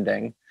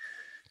recommending.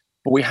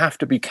 But we have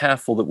to be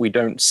careful that we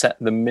don't set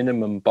the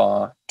minimum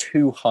bar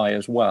too high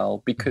as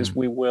well, because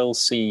we will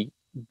see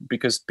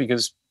because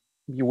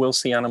you will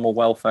see animal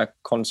welfare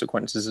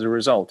consequences as a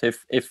result.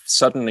 If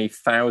suddenly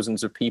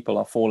thousands of people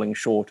are falling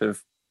short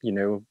of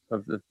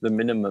the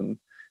minimum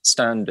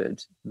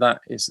standard,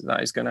 that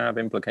is going to have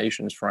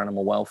implications for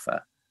animal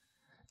welfare.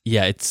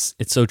 Yeah, it's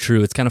so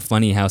true. It's kind of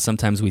funny how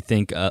sometimes we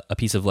think a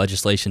piece of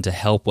legislation to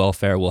help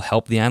welfare will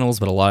help the animals,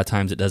 but a lot of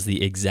times it does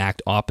the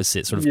exact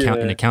opposite, sort of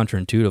in a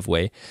counterintuitive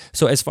way.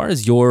 So as far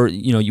as when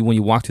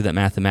you walk through that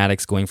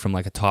mathematics, going from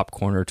like a top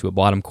corner to a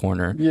bottom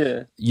corner,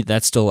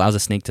 that still allows a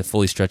snake to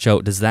fully stretch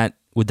out.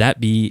 Would that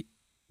be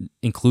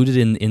included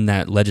in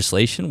that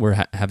legislation,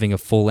 where having a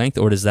full length,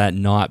 or does that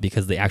not,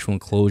 because the actual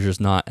enclosure is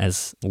not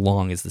as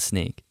long as the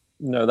snake?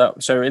 No,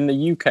 that so in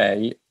the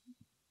UK,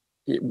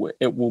 it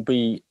will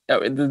be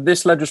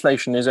this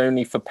legislation is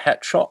only for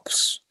pet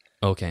shops.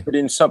 Okay. But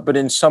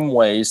in some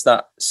ways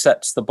that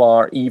sets the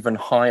bar even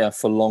higher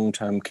for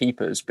long-term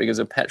keepers, because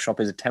a pet shop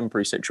is a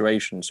temporary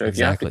situation. So if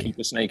you have to keep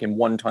a snake in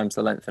 1 times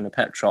the length in a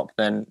pet shop,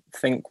 then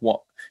think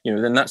what,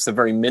 then that's the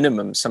very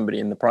minimum somebody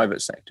in the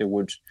private sector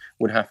would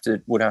have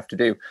to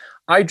do.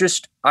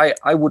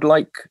 I would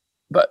like,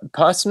 but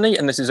personally,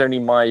 and this is only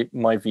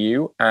my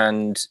view,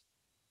 and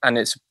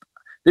this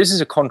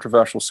is a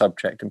controversial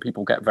subject and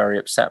people get very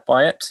upset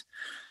by it.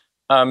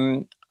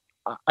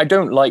 I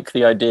don't like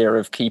the idea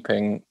of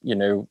keeping,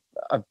 a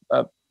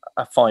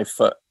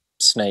 5-foot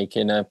snake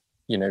in a,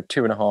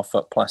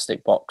 2.5-foot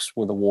plastic box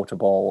with a water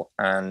bowl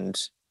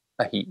and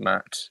a heat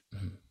mat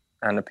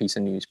and a piece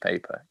of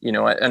newspaper,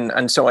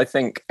 and so I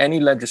think any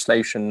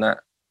legislation that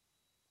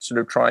sort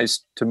of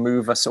tries to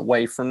move us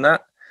away from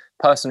that,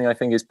 personally, I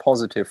think is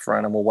positive for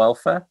animal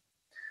welfare.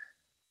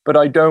 But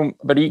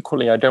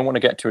equally, I don't want to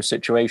get to a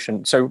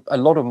situation. So a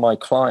lot of my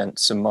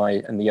clients and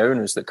the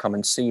owners that come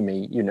and see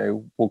me,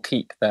 will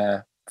keep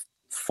their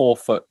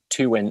 4-foot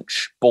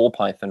 2-inch ball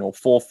python or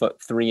 4-foot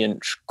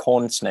 3-inch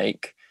corn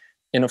snake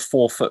in a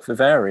 4-foot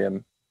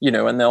vivarium,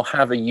 and they'll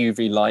have a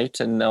UV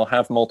light and they'll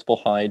have multiple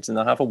hides and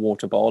they'll have a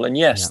water bowl. And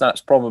yes, that's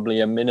probably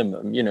a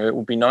minimum. It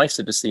would be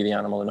nicer to see the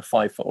animal in a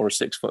 5-foot or a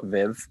 6-foot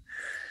viv.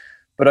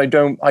 But I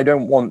don't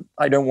want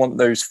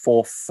those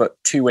 4-foot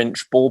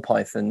 2-inch ball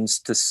pythons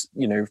to,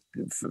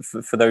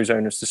 for those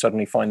owners to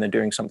suddenly find they're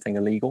doing something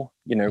illegal,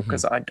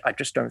 because I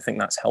just don't think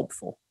that's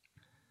helpful.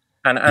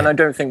 And I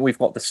don't think we've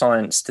got the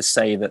science to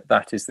say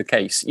that is the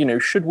case.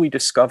 Should we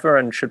discover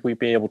and should we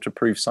be able to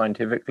prove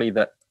scientifically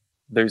that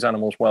those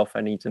animals'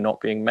 welfare needs are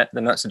not being met,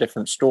 then that's a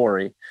different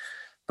story.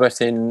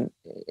 But in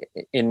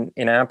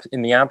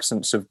the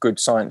absence of good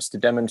science to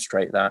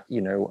demonstrate that,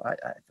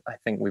 I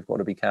think we've got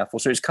to be careful.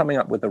 So it's coming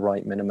up with the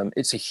right minimum.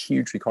 It's a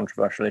hugely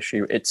controversial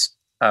issue. It's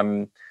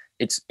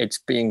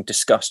being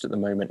discussed at the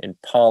moment in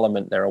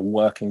Parliament. There are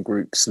working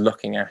groups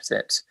looking at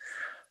it,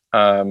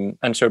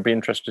 and so it'd be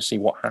interesting to see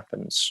what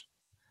happens.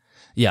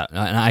 Yeah,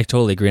 and I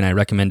totally agree, and I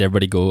recommend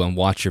everybody go and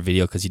watch your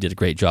video because you did a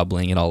great job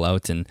laying it all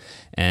out, and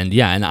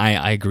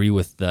I agree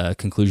with the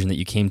conclusion that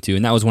you came to,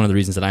 and that was one of the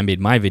reasons that I made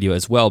my video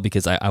as well,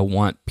 because I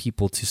want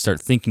people to start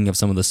thinking of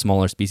some of the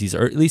smaller species,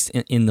 or at least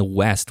in the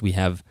West we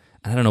have,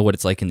 I don't know what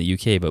it's like in the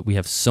UK, but we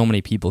have so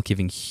many people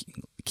keeping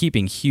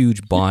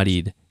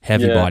huge-bodied,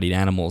 heavy-bodied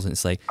animals, and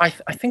it's like... I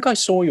think I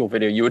saw your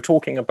video. You were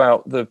talking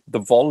about the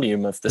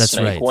volume of the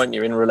snake, weren't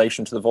you, in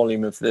relation to the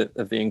volume of the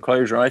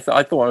enclosure. I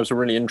thought it was a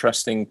really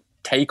interesting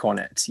take on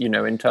it,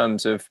 in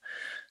terms of...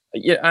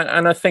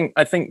 and I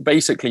think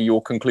basically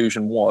your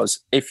conclusion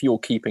was, if you're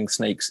keeping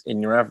snakes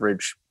in your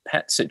average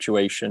pet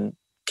situation,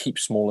 keep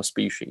smaller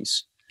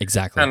species.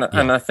 Exactly.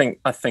 And I think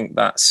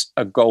that's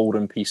a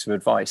golden piece of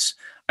advice.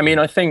 I mean,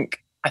 I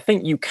think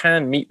you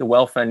can meet the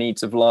welfare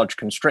needs of large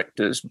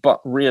constrictors,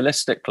 but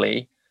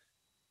realistically,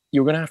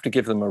 you're going to have to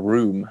give them a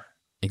room.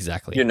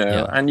 Exactly.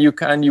 And you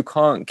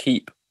can't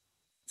keep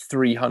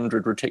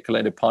 300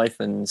 reticulated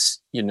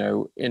pythons, in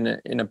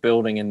a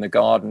building in the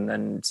garden,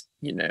 and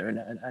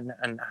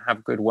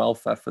have good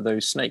welfare for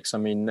those snakes. I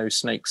mean, those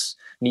snakes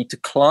need to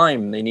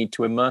climb. They need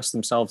to immerse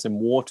themselves in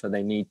water.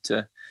 They need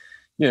to,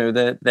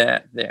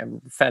 they're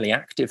fairly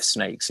active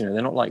snakes.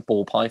 They're not like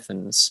ball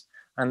pythons,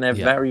 and they're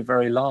very,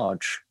 very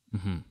large.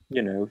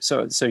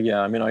 So yeah,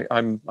 I mean,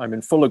 I'm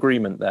in full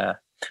agreement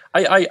there.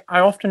 I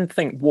often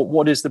think,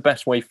 what is the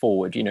best way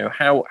forward?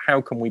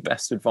 How can we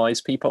best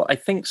advise people? I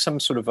think some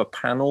sort of a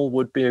panel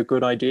would be a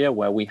good idea,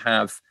 where we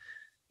have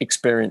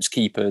experienced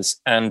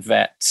keepers and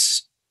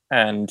vets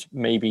and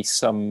maybe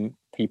some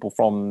people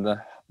from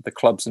the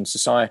clubs and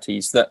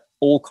societies that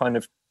all kind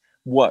of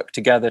work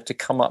together to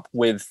come up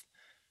with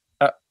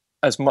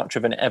as much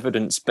of an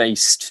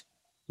evidence-based,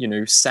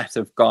 set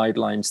of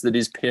guidelines that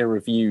is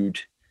peer-reviewed.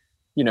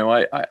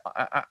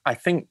 I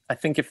think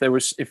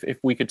if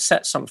we could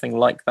set something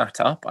like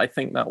that up, I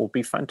think that would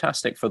be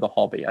fantastic for the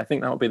hobby. I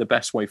think that would be the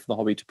best way for the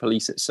hobby to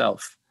police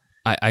itself.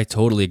 I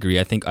totally agree.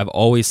 I think I've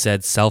always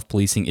said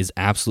self-policing is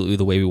absolutely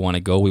the way we want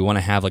to go. We want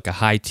to have like a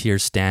high-tier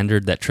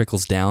standard that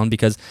trickles down,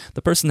 because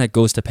the person that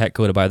goes to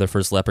Petco to buy their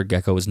first leopard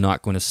gecko is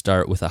not going to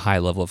start with a high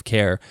level of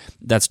care.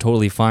 That's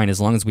totally fine, as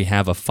long as we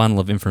have a funnel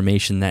of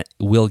information that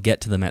will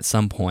get to them at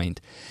some point.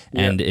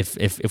 Yeah. And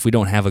if we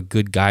don't have a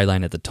good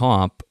guideline at the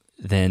top,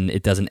 then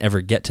it doesn't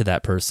ever get to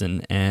that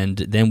person. And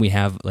then we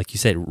have, like you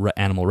said,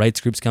 animal rights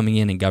groups coming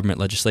in and government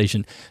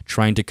legislation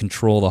trying to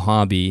control the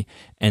hobby,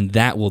 and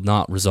that will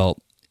not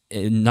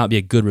be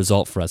a good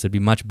result for us. It'd be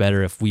much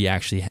better if we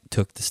actually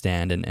took the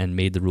stand and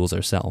made the rules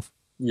ourselves.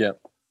 Yeah.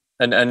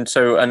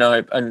 So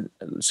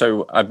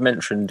I've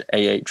mentioned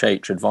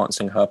AHH,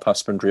 Advancing Herp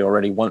Husbandry,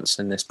 already once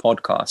in this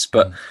podcast,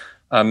 but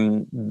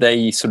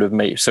they sort of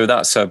make, so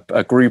that's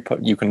a group,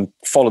 you can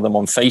follow them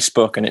on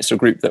Facebook, and it's a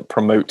group that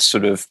promotes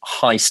sort of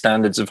high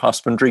standards of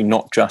husbandry,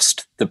 not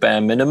just the bare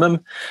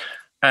minimum.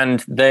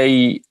 And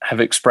they have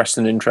expressed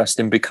an interest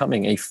in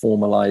becoming a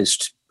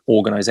formalized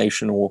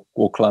organization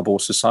or club or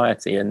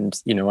society. And,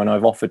 and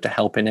I've offered to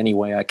help in any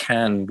way I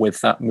can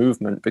with that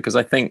movement, because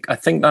I think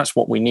that's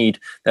what we need.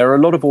 There are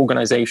a lot of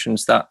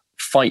organizations that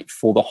fight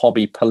for the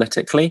hobby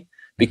politically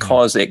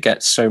because it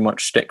gets so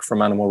much stick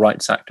from animal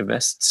rights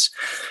activists.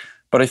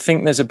 But I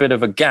think there's a bit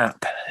of a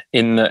gap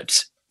in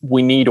that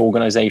we need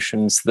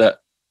organizations that,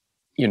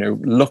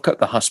 look at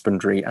the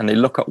husbandry and they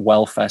look at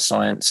welfare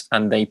science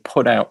and they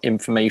put out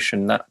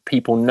information that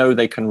people know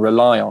they can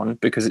rely on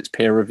because it's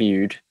peer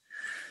reviewed,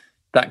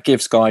 that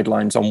gives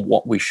guidelines on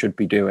what we should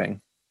be doing.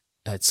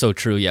 It's so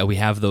true. Yeah, we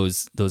have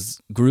those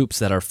groups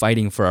that are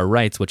fighting for our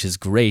rights, which is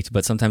great,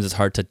 but sometimes it's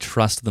hard to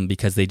trust them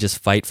because they just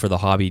fight for the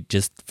hobby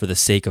just for the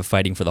sake of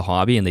fighting for the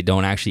hobby, and they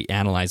don't actually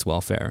analyze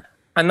welfare.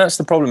 And that's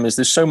the problem, is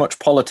there's so much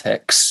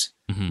politics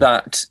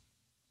that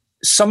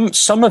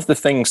some of the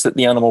things that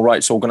the animal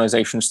rights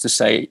organizations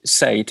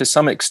say to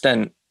some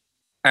extent,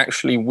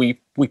 actually we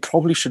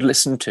probably should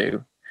listen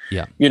to.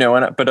 Yeah.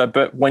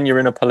 But when you're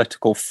in a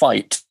political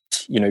fight,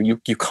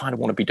 you kind of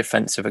want to be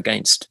defensive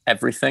against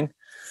everything.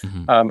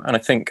 And I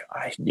think,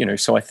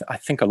 I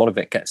think a lot of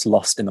it gets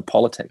lost in the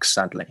politics,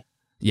 sadly.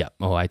 Yeah.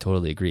 Oh, I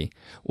totally agree.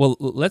 Well,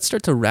 let's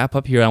start to wrap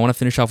up here. I want to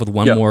finish off with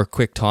one more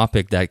quick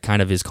topic that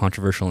kind of is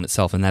controversial in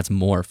itself, and that's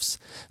morphs.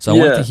 So I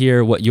want to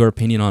hear what your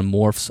opinion on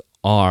morphs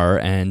are,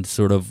 and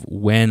sort of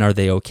when are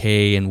they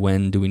okay, and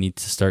when do we need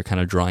to start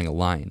kind of drawing a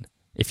line,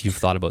 if you've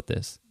thought about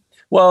this.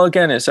 Well,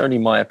 again, it's only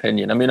my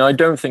opinion. I mean, I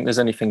don't think there's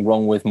anything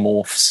wrong with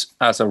morphs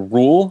as a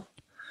rule,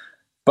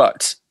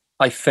 but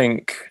I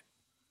think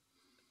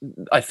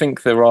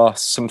there are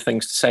some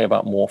things to say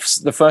about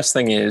morphs. The first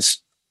thing is,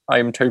 I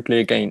am totally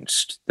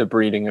against the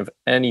breeding of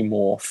any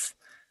morph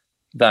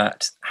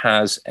that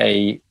has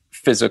a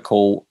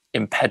physical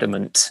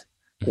impediment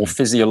or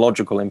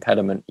physiological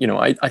impediment.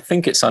 I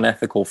think it's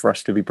unethical for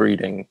us to be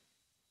breeding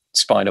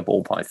spider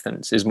ball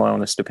pythons, is my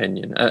honest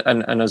opinion.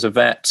 And as a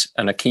vet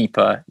and a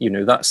keeper,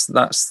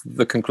 that's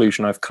the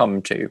conclusion I've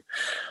come to.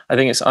 I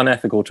think it's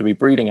unethical to be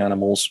breeding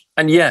animals.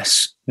 And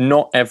yes,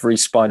 not every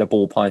spider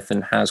ball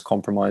python has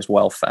compromised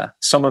welfare.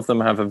 Some of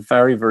them have a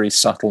very, very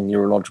subtle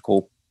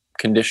neurological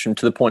condition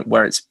to the point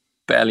where it's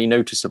barely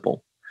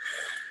noticeable.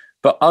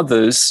 But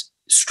others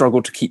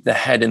struggle to keep their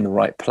head in the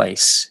right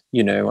place,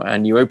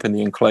 and you open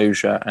the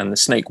enclosure and the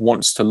snake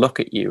wants to look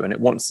at you and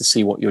it wants to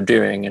see what you're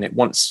doing and it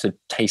wants to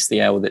taste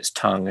the air with its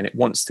tongue and it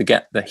wants to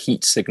get the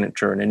heat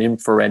signature in an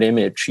infrared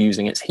image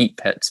using its heat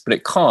pits, but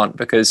it can't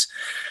because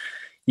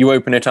you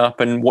open it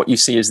up and what you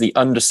see is the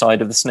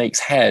underside of the snake's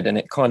head and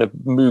it kind of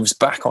moves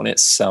back on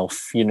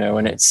itself, and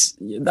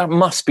that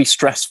must be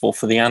stressful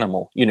for the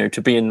animal,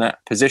 to be in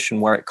that position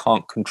where it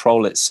can't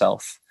control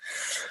itself.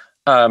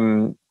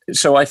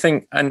 So I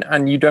think,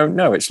 and you don't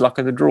know, it's luck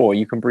of the draw.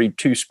 You can breed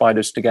two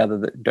spiders together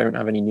that don't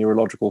have any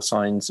neurological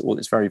signs, or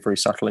it's very, very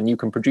subtle, and you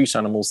can produce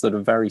animals that are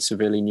very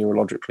severely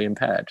neurologically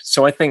impaired.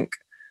 So I think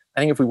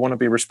if we want to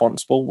be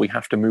responsible, we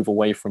have to move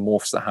away from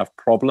morphs that have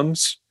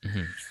problems.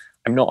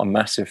 I'm not a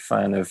massive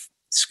fan of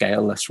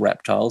scaleless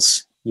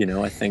reptiles.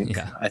 I think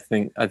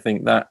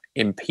that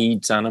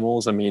impedes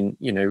animals. I mean,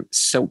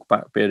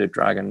 silkback bearded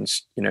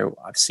dragons,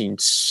 I've seen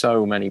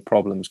so many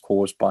problems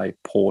caused by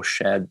poor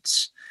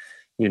sheds,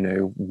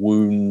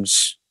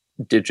 wounds,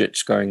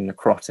 digits going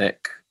necrotic.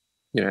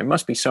 It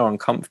must be so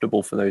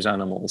uncomfortable for those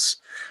animals.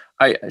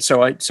 I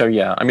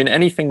mean,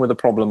 anything with a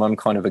problem, I'm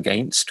kind of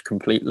against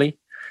completely.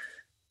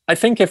 I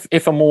think if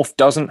a morph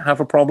doesn't have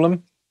a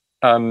problem,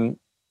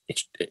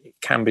 it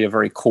can be a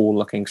very cool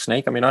looking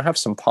snake. I mean, I have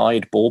some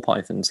pied ball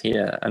pythons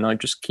here and I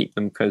just keep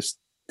them because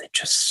they're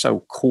just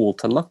so cool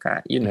to look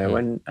at,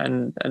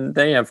 and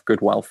they have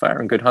good welfare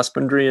and good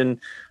husbandry.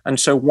 And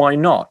so why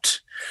not?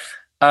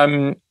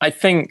 I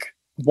think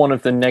one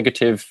of the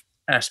negative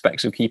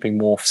aspects of keeping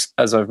morphs,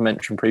 as I've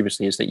mentioned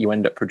previously, is that you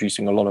end up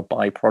producing a lot of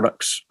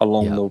byproducts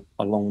along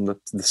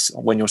the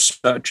when you're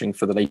searching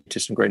for the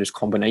latest and greatest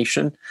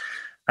combination.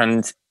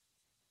 And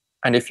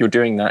if you're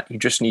doing that, you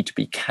just need to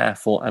be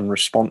careful and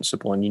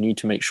responsible, and you need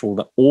to make sure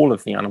that all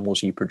of the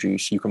animals you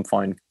produce, you can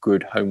find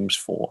good homes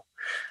for.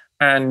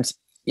 And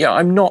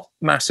I'm not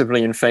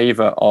massively in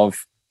favor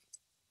of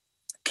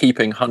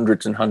keeping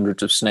hundreds and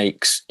hundreds of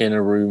snakes in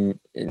a room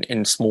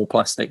in small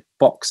plastic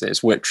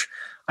boxes, which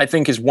I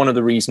think is one of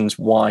the reasons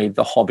why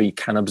the hobby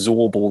can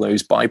absorb all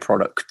those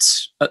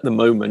byproducts at the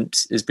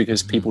moment, is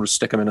because people just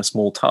stick them in a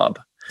small tub.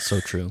 So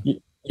true.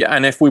 Yeah,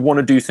 and if we want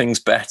to do things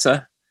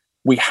better,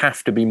 we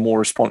have to be more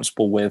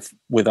responsible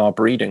with our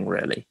breeding,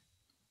 really.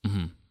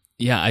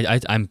 Yeah,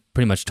 I'm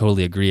pretty much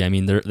totally agree. I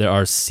mean, there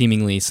are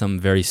seemingly some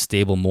very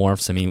stable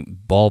morphs. I mean,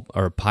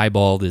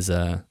 piebald is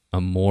a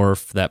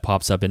morph that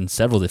pops up in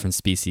several different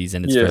species,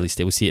 and it's fairly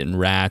stable. We see it in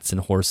rats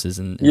and horses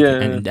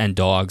and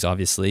dogs,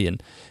 obviously,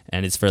 and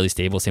it's fairly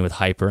stable. Same with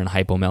hyper and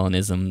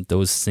hypomelanism.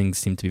 Those things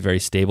seem to be very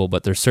stable,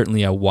 but there's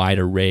certainly a wide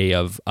array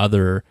of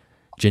other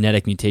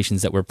genetic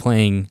mutations that we're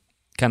playing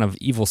kind of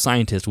evil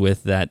scientist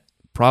with that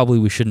probably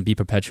we shouldn't be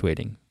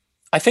perpetuating.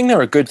 I think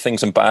there are good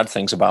things and bad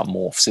things about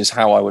morphs, is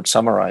how I would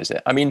summarize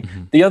it. I mean,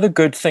 the other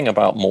good thing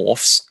about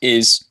morphs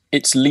is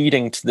it's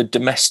leading to the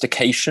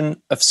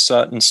domestication of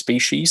certain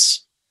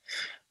species.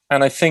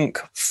 And I think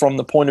from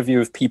the point of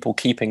view of people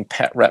keeping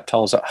pet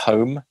reptiles at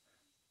home,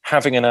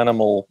 having an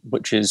animal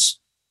which is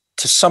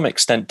to some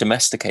extent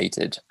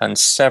domesticated and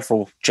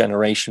several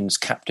generations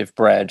captive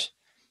bred,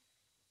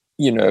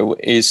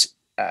 is,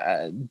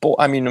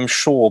 I'm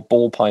sure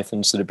ball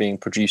pythons that are being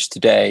produced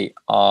today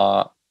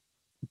are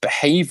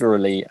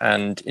behaviorally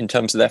and in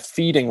terms of their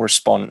feeding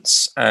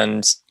response,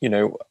 and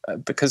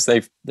because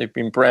they've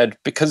been bred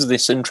because of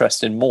this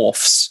interest in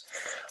morphs,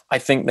 I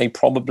think they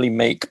probably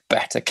make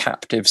better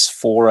captives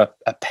for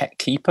a pet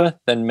keeper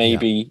than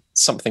maybe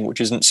something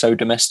which isn't so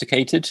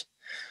domesticated.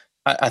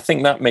 I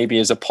think that maybe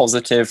is a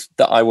positive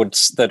that I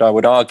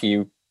would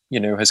argue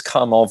has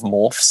come of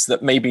morphs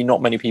that maybe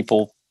not many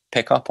people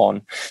pick up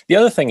on. The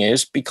other thing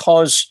is,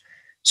 because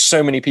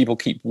so many people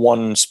keep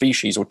one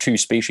species or two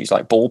species,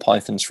 like ball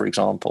pythons, for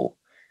example,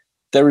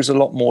 there is a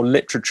lot more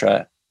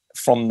literature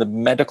from the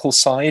medical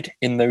side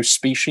in those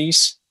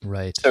species.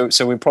 Right.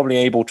 So we're probably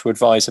able to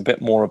advise a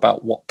bit more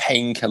about what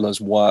painkillers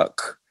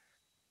work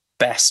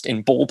best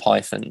in ball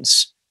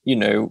pythons,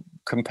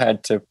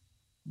 compared to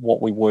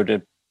what we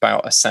would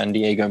about a San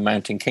Diego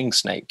mountain king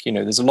snake.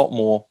 There's a lot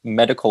more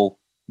medical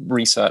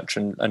research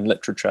and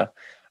literature.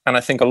 And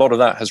I think a lot of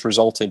that has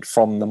resulted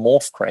from the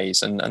morph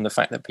craze and the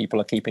fact that people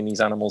are keeping these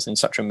animals in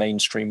such a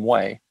mainstream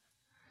way.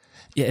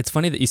 Yeah, it's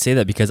funny that you say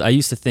that, because I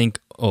used to think,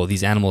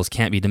 these animals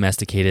can't be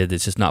domesticated.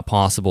 It's just not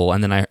possible.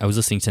 And then I was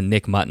listening to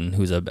Nick Mutton,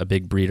 who's a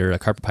big breeder, a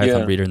carpet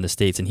python breeder in the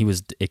States, and he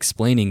was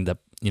explaining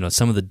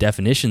some of the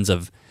definitions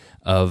of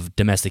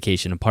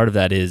domestication. And part of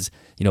that is,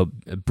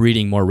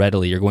 breeding more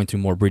readily. You're going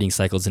through more breeding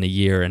cycles in a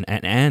year,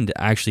 and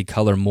actually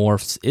color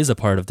morphs is a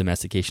part of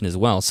domestication as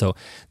well. So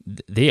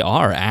they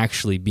are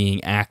actually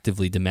being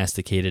actively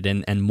domesticated,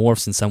 and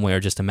morphs in some way are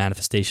just a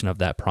manifestation of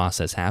that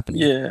process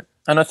happening. Yeah.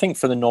 And I think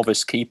for the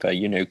novice keeper,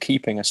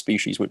 keeping a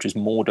species which is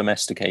more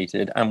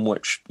domesticated and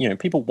which,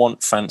 people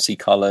want fancy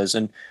colors.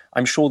 And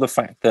I'm sure the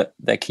fact that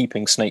they're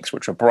keeping snakes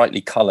which are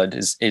brightly colored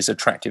is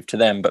attractive to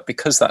them. But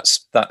because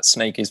that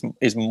snake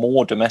is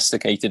more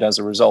domesticated as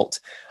a result,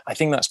 I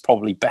think that's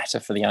probably better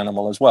for the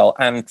animal as well.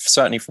 And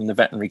certainly from the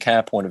veterinary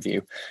care point of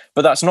view.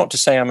 But that's not to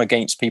say I'm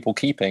against people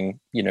keeping,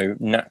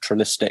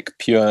 naturalistic,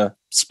 pure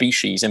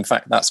species. In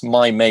fact, that's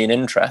my main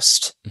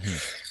interest.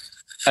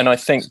 Mm-hmm. And I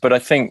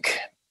think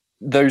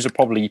those are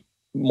probably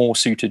more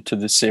suited to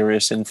the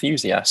serious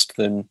enthusiast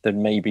than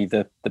maybe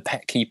the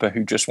pet keeper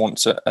who just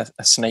wants a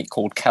snake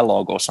called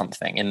Kellogg or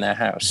something in their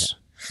house.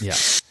 Yeah.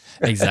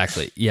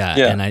 Exactly. Yeah.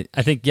 And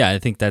I think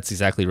that's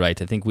exactly right.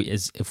 I think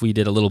if we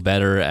did a little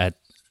better at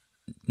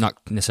not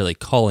necessarily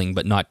culling,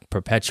 but not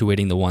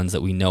perpetuating the ones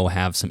that we know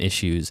have some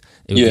issues,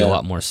 it would be a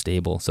lot more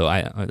stable. So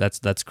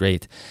that's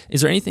great.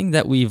 Is there anything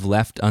that we've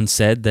left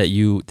unsaid that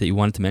you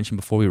wanted to mention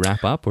before we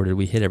wrap up, or did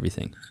we hit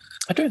everything?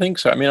 I don't think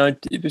so. I mean,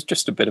 it was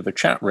just a bit of a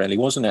chat, really,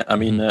 wasn't it? I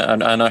mean,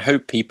 and I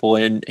hope people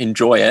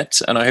enjoy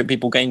it, and I hope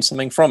people gain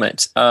something from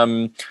it.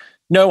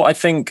 No, I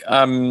think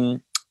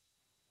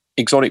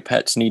exotic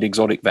pets need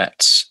exotic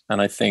vets,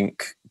 and I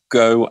think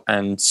go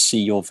and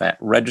see your vet,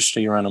 register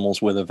your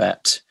animals with a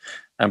vet,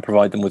 and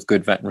provide them with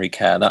good veterinary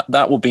care.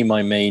 That will be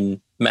my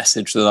main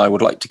message that I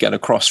would like to get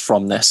across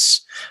from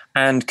this.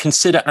 And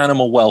consider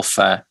animal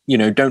welfare.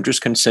 Don't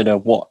just consider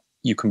what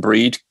you can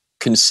breed.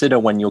 Consider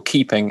when you're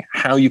keeping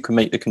how you can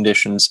make the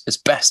conditions as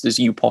best as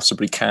you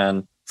possibly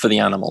can for the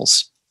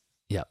animals.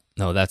 Yeah,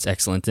 no, that's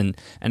excellent. And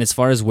as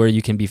far as where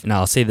you can be,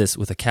 now I'll say this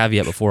with a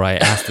caveat before I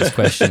ask this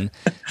question.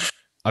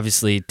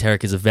 Obviously,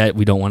 Tariq is a vet.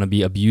 We don't want to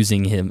be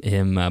abusing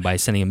him by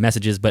sending him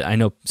messages, but I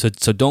know, so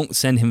don't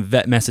send him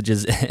vet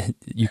messages.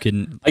 You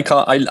can... I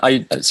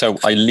can't, so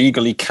I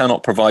legally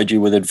cannot provide you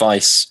with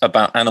advice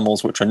about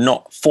animals which are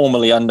not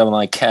formally under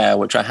my care,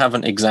 which I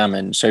haven't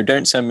examined. So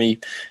don't send me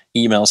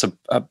emails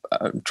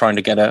trying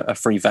to get a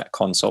free vet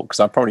consult, because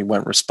I probably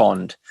won't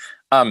respond.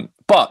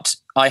 But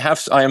I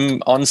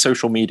am on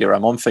social media.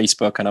 I'm on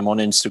Facebook and I'm on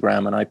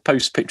Instagram, and I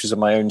post pictures of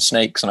my own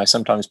snakes, and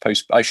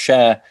I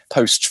share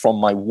posts from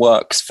my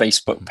work's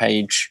Facebook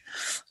page.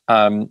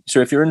 So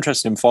if you're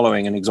interested in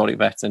following an exotic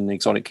vet and an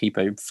exotic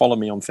keeper, follow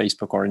me on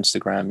Facebook or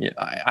Instagram.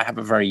 I have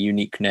a very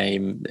unique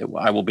name.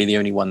 I will be the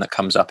only one that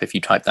comes up if you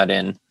type that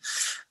in.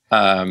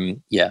 By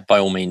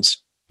all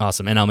means.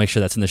 Awesome. And I'll make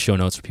sure that's in the show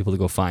notes for people to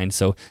go find.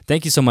 So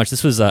thank you so much.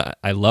 This was,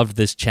 I loved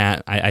this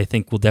chat. I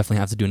think we'll definitely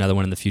have to do another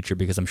one in the future,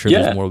 because I'm sure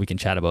there's more we can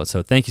chat about.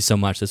 So thank you so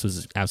much. This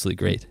was absolutely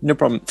great. No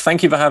problem.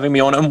 Thank you for having me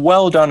on, and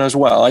well done as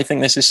well. I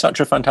think this is such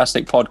a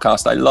fantastic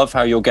podcast. I love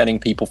how you're getting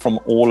people from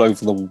all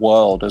over the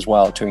world as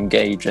well to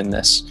engage in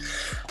this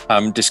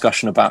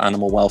discussion about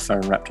animal welfare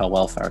and reptile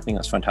welfare. I think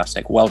that's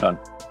fantastic. Well done.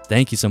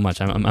 Thank you so much.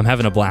 I'm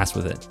having a blast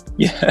with it.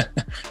 Yeah,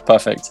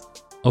 perfect.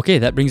 Okay,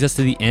 that brings us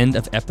to the end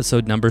of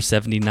episode number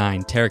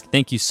 79. Tariq,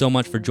 thank you so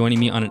much for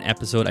joining me on an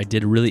episode. I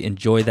did really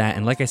enjoy that.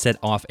 And like I said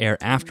off air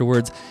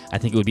afterwards, I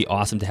think it would be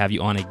awesome to have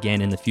you on again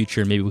in the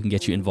future. Maybe we can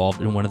get you involved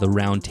in one of the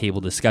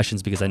roundtable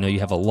discussions, because I know you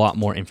have a lot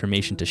more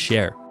information to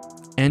share.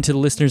 And to the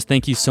listeners,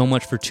 thank you so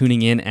much for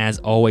tuning in. As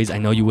always, I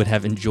know you would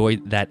have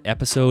enjoyed that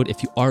episode.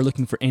 If you are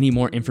looking for any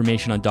more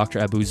information on Dr.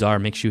 Abou-Zahr,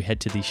 make sure you head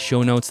to the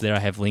show notes. There I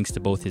have links to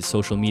both his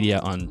social media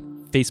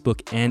on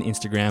Facebook and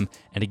Instagram.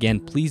 And again,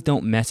 please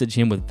don't message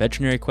him with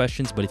veterinary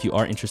questions, but if you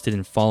are interested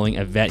in following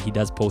a vet, he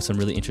does post some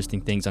really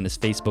interesting things on his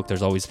Facebook.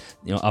 There's always,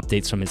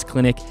 updates from his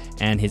clinic,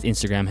 and his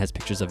Instagram has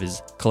pictures of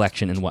his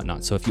collection and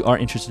whatnot. So if you are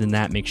interested in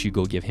that, make sure you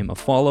go give him a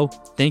follow.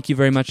 Thank you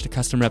very much to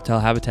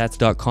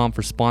CustomReptileHabitats.com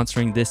for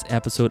sponsoring this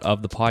episode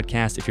of the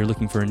podcast. If you're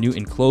looking for a new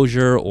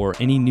enclosure or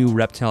any new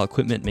reptile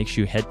equipment, make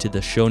sure you head to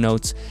the show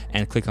notes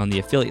and click on the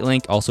affiliate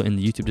link, also in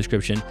the YouTube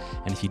description.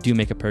 And if you do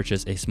make a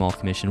purchase, a small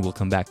commission will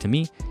come back to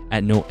me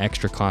at no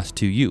extra cost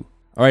to you.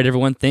 All right,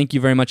 everyone, thank you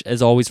very much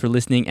as always for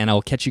listening, and I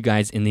will catch you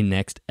guys in the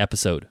next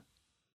episode.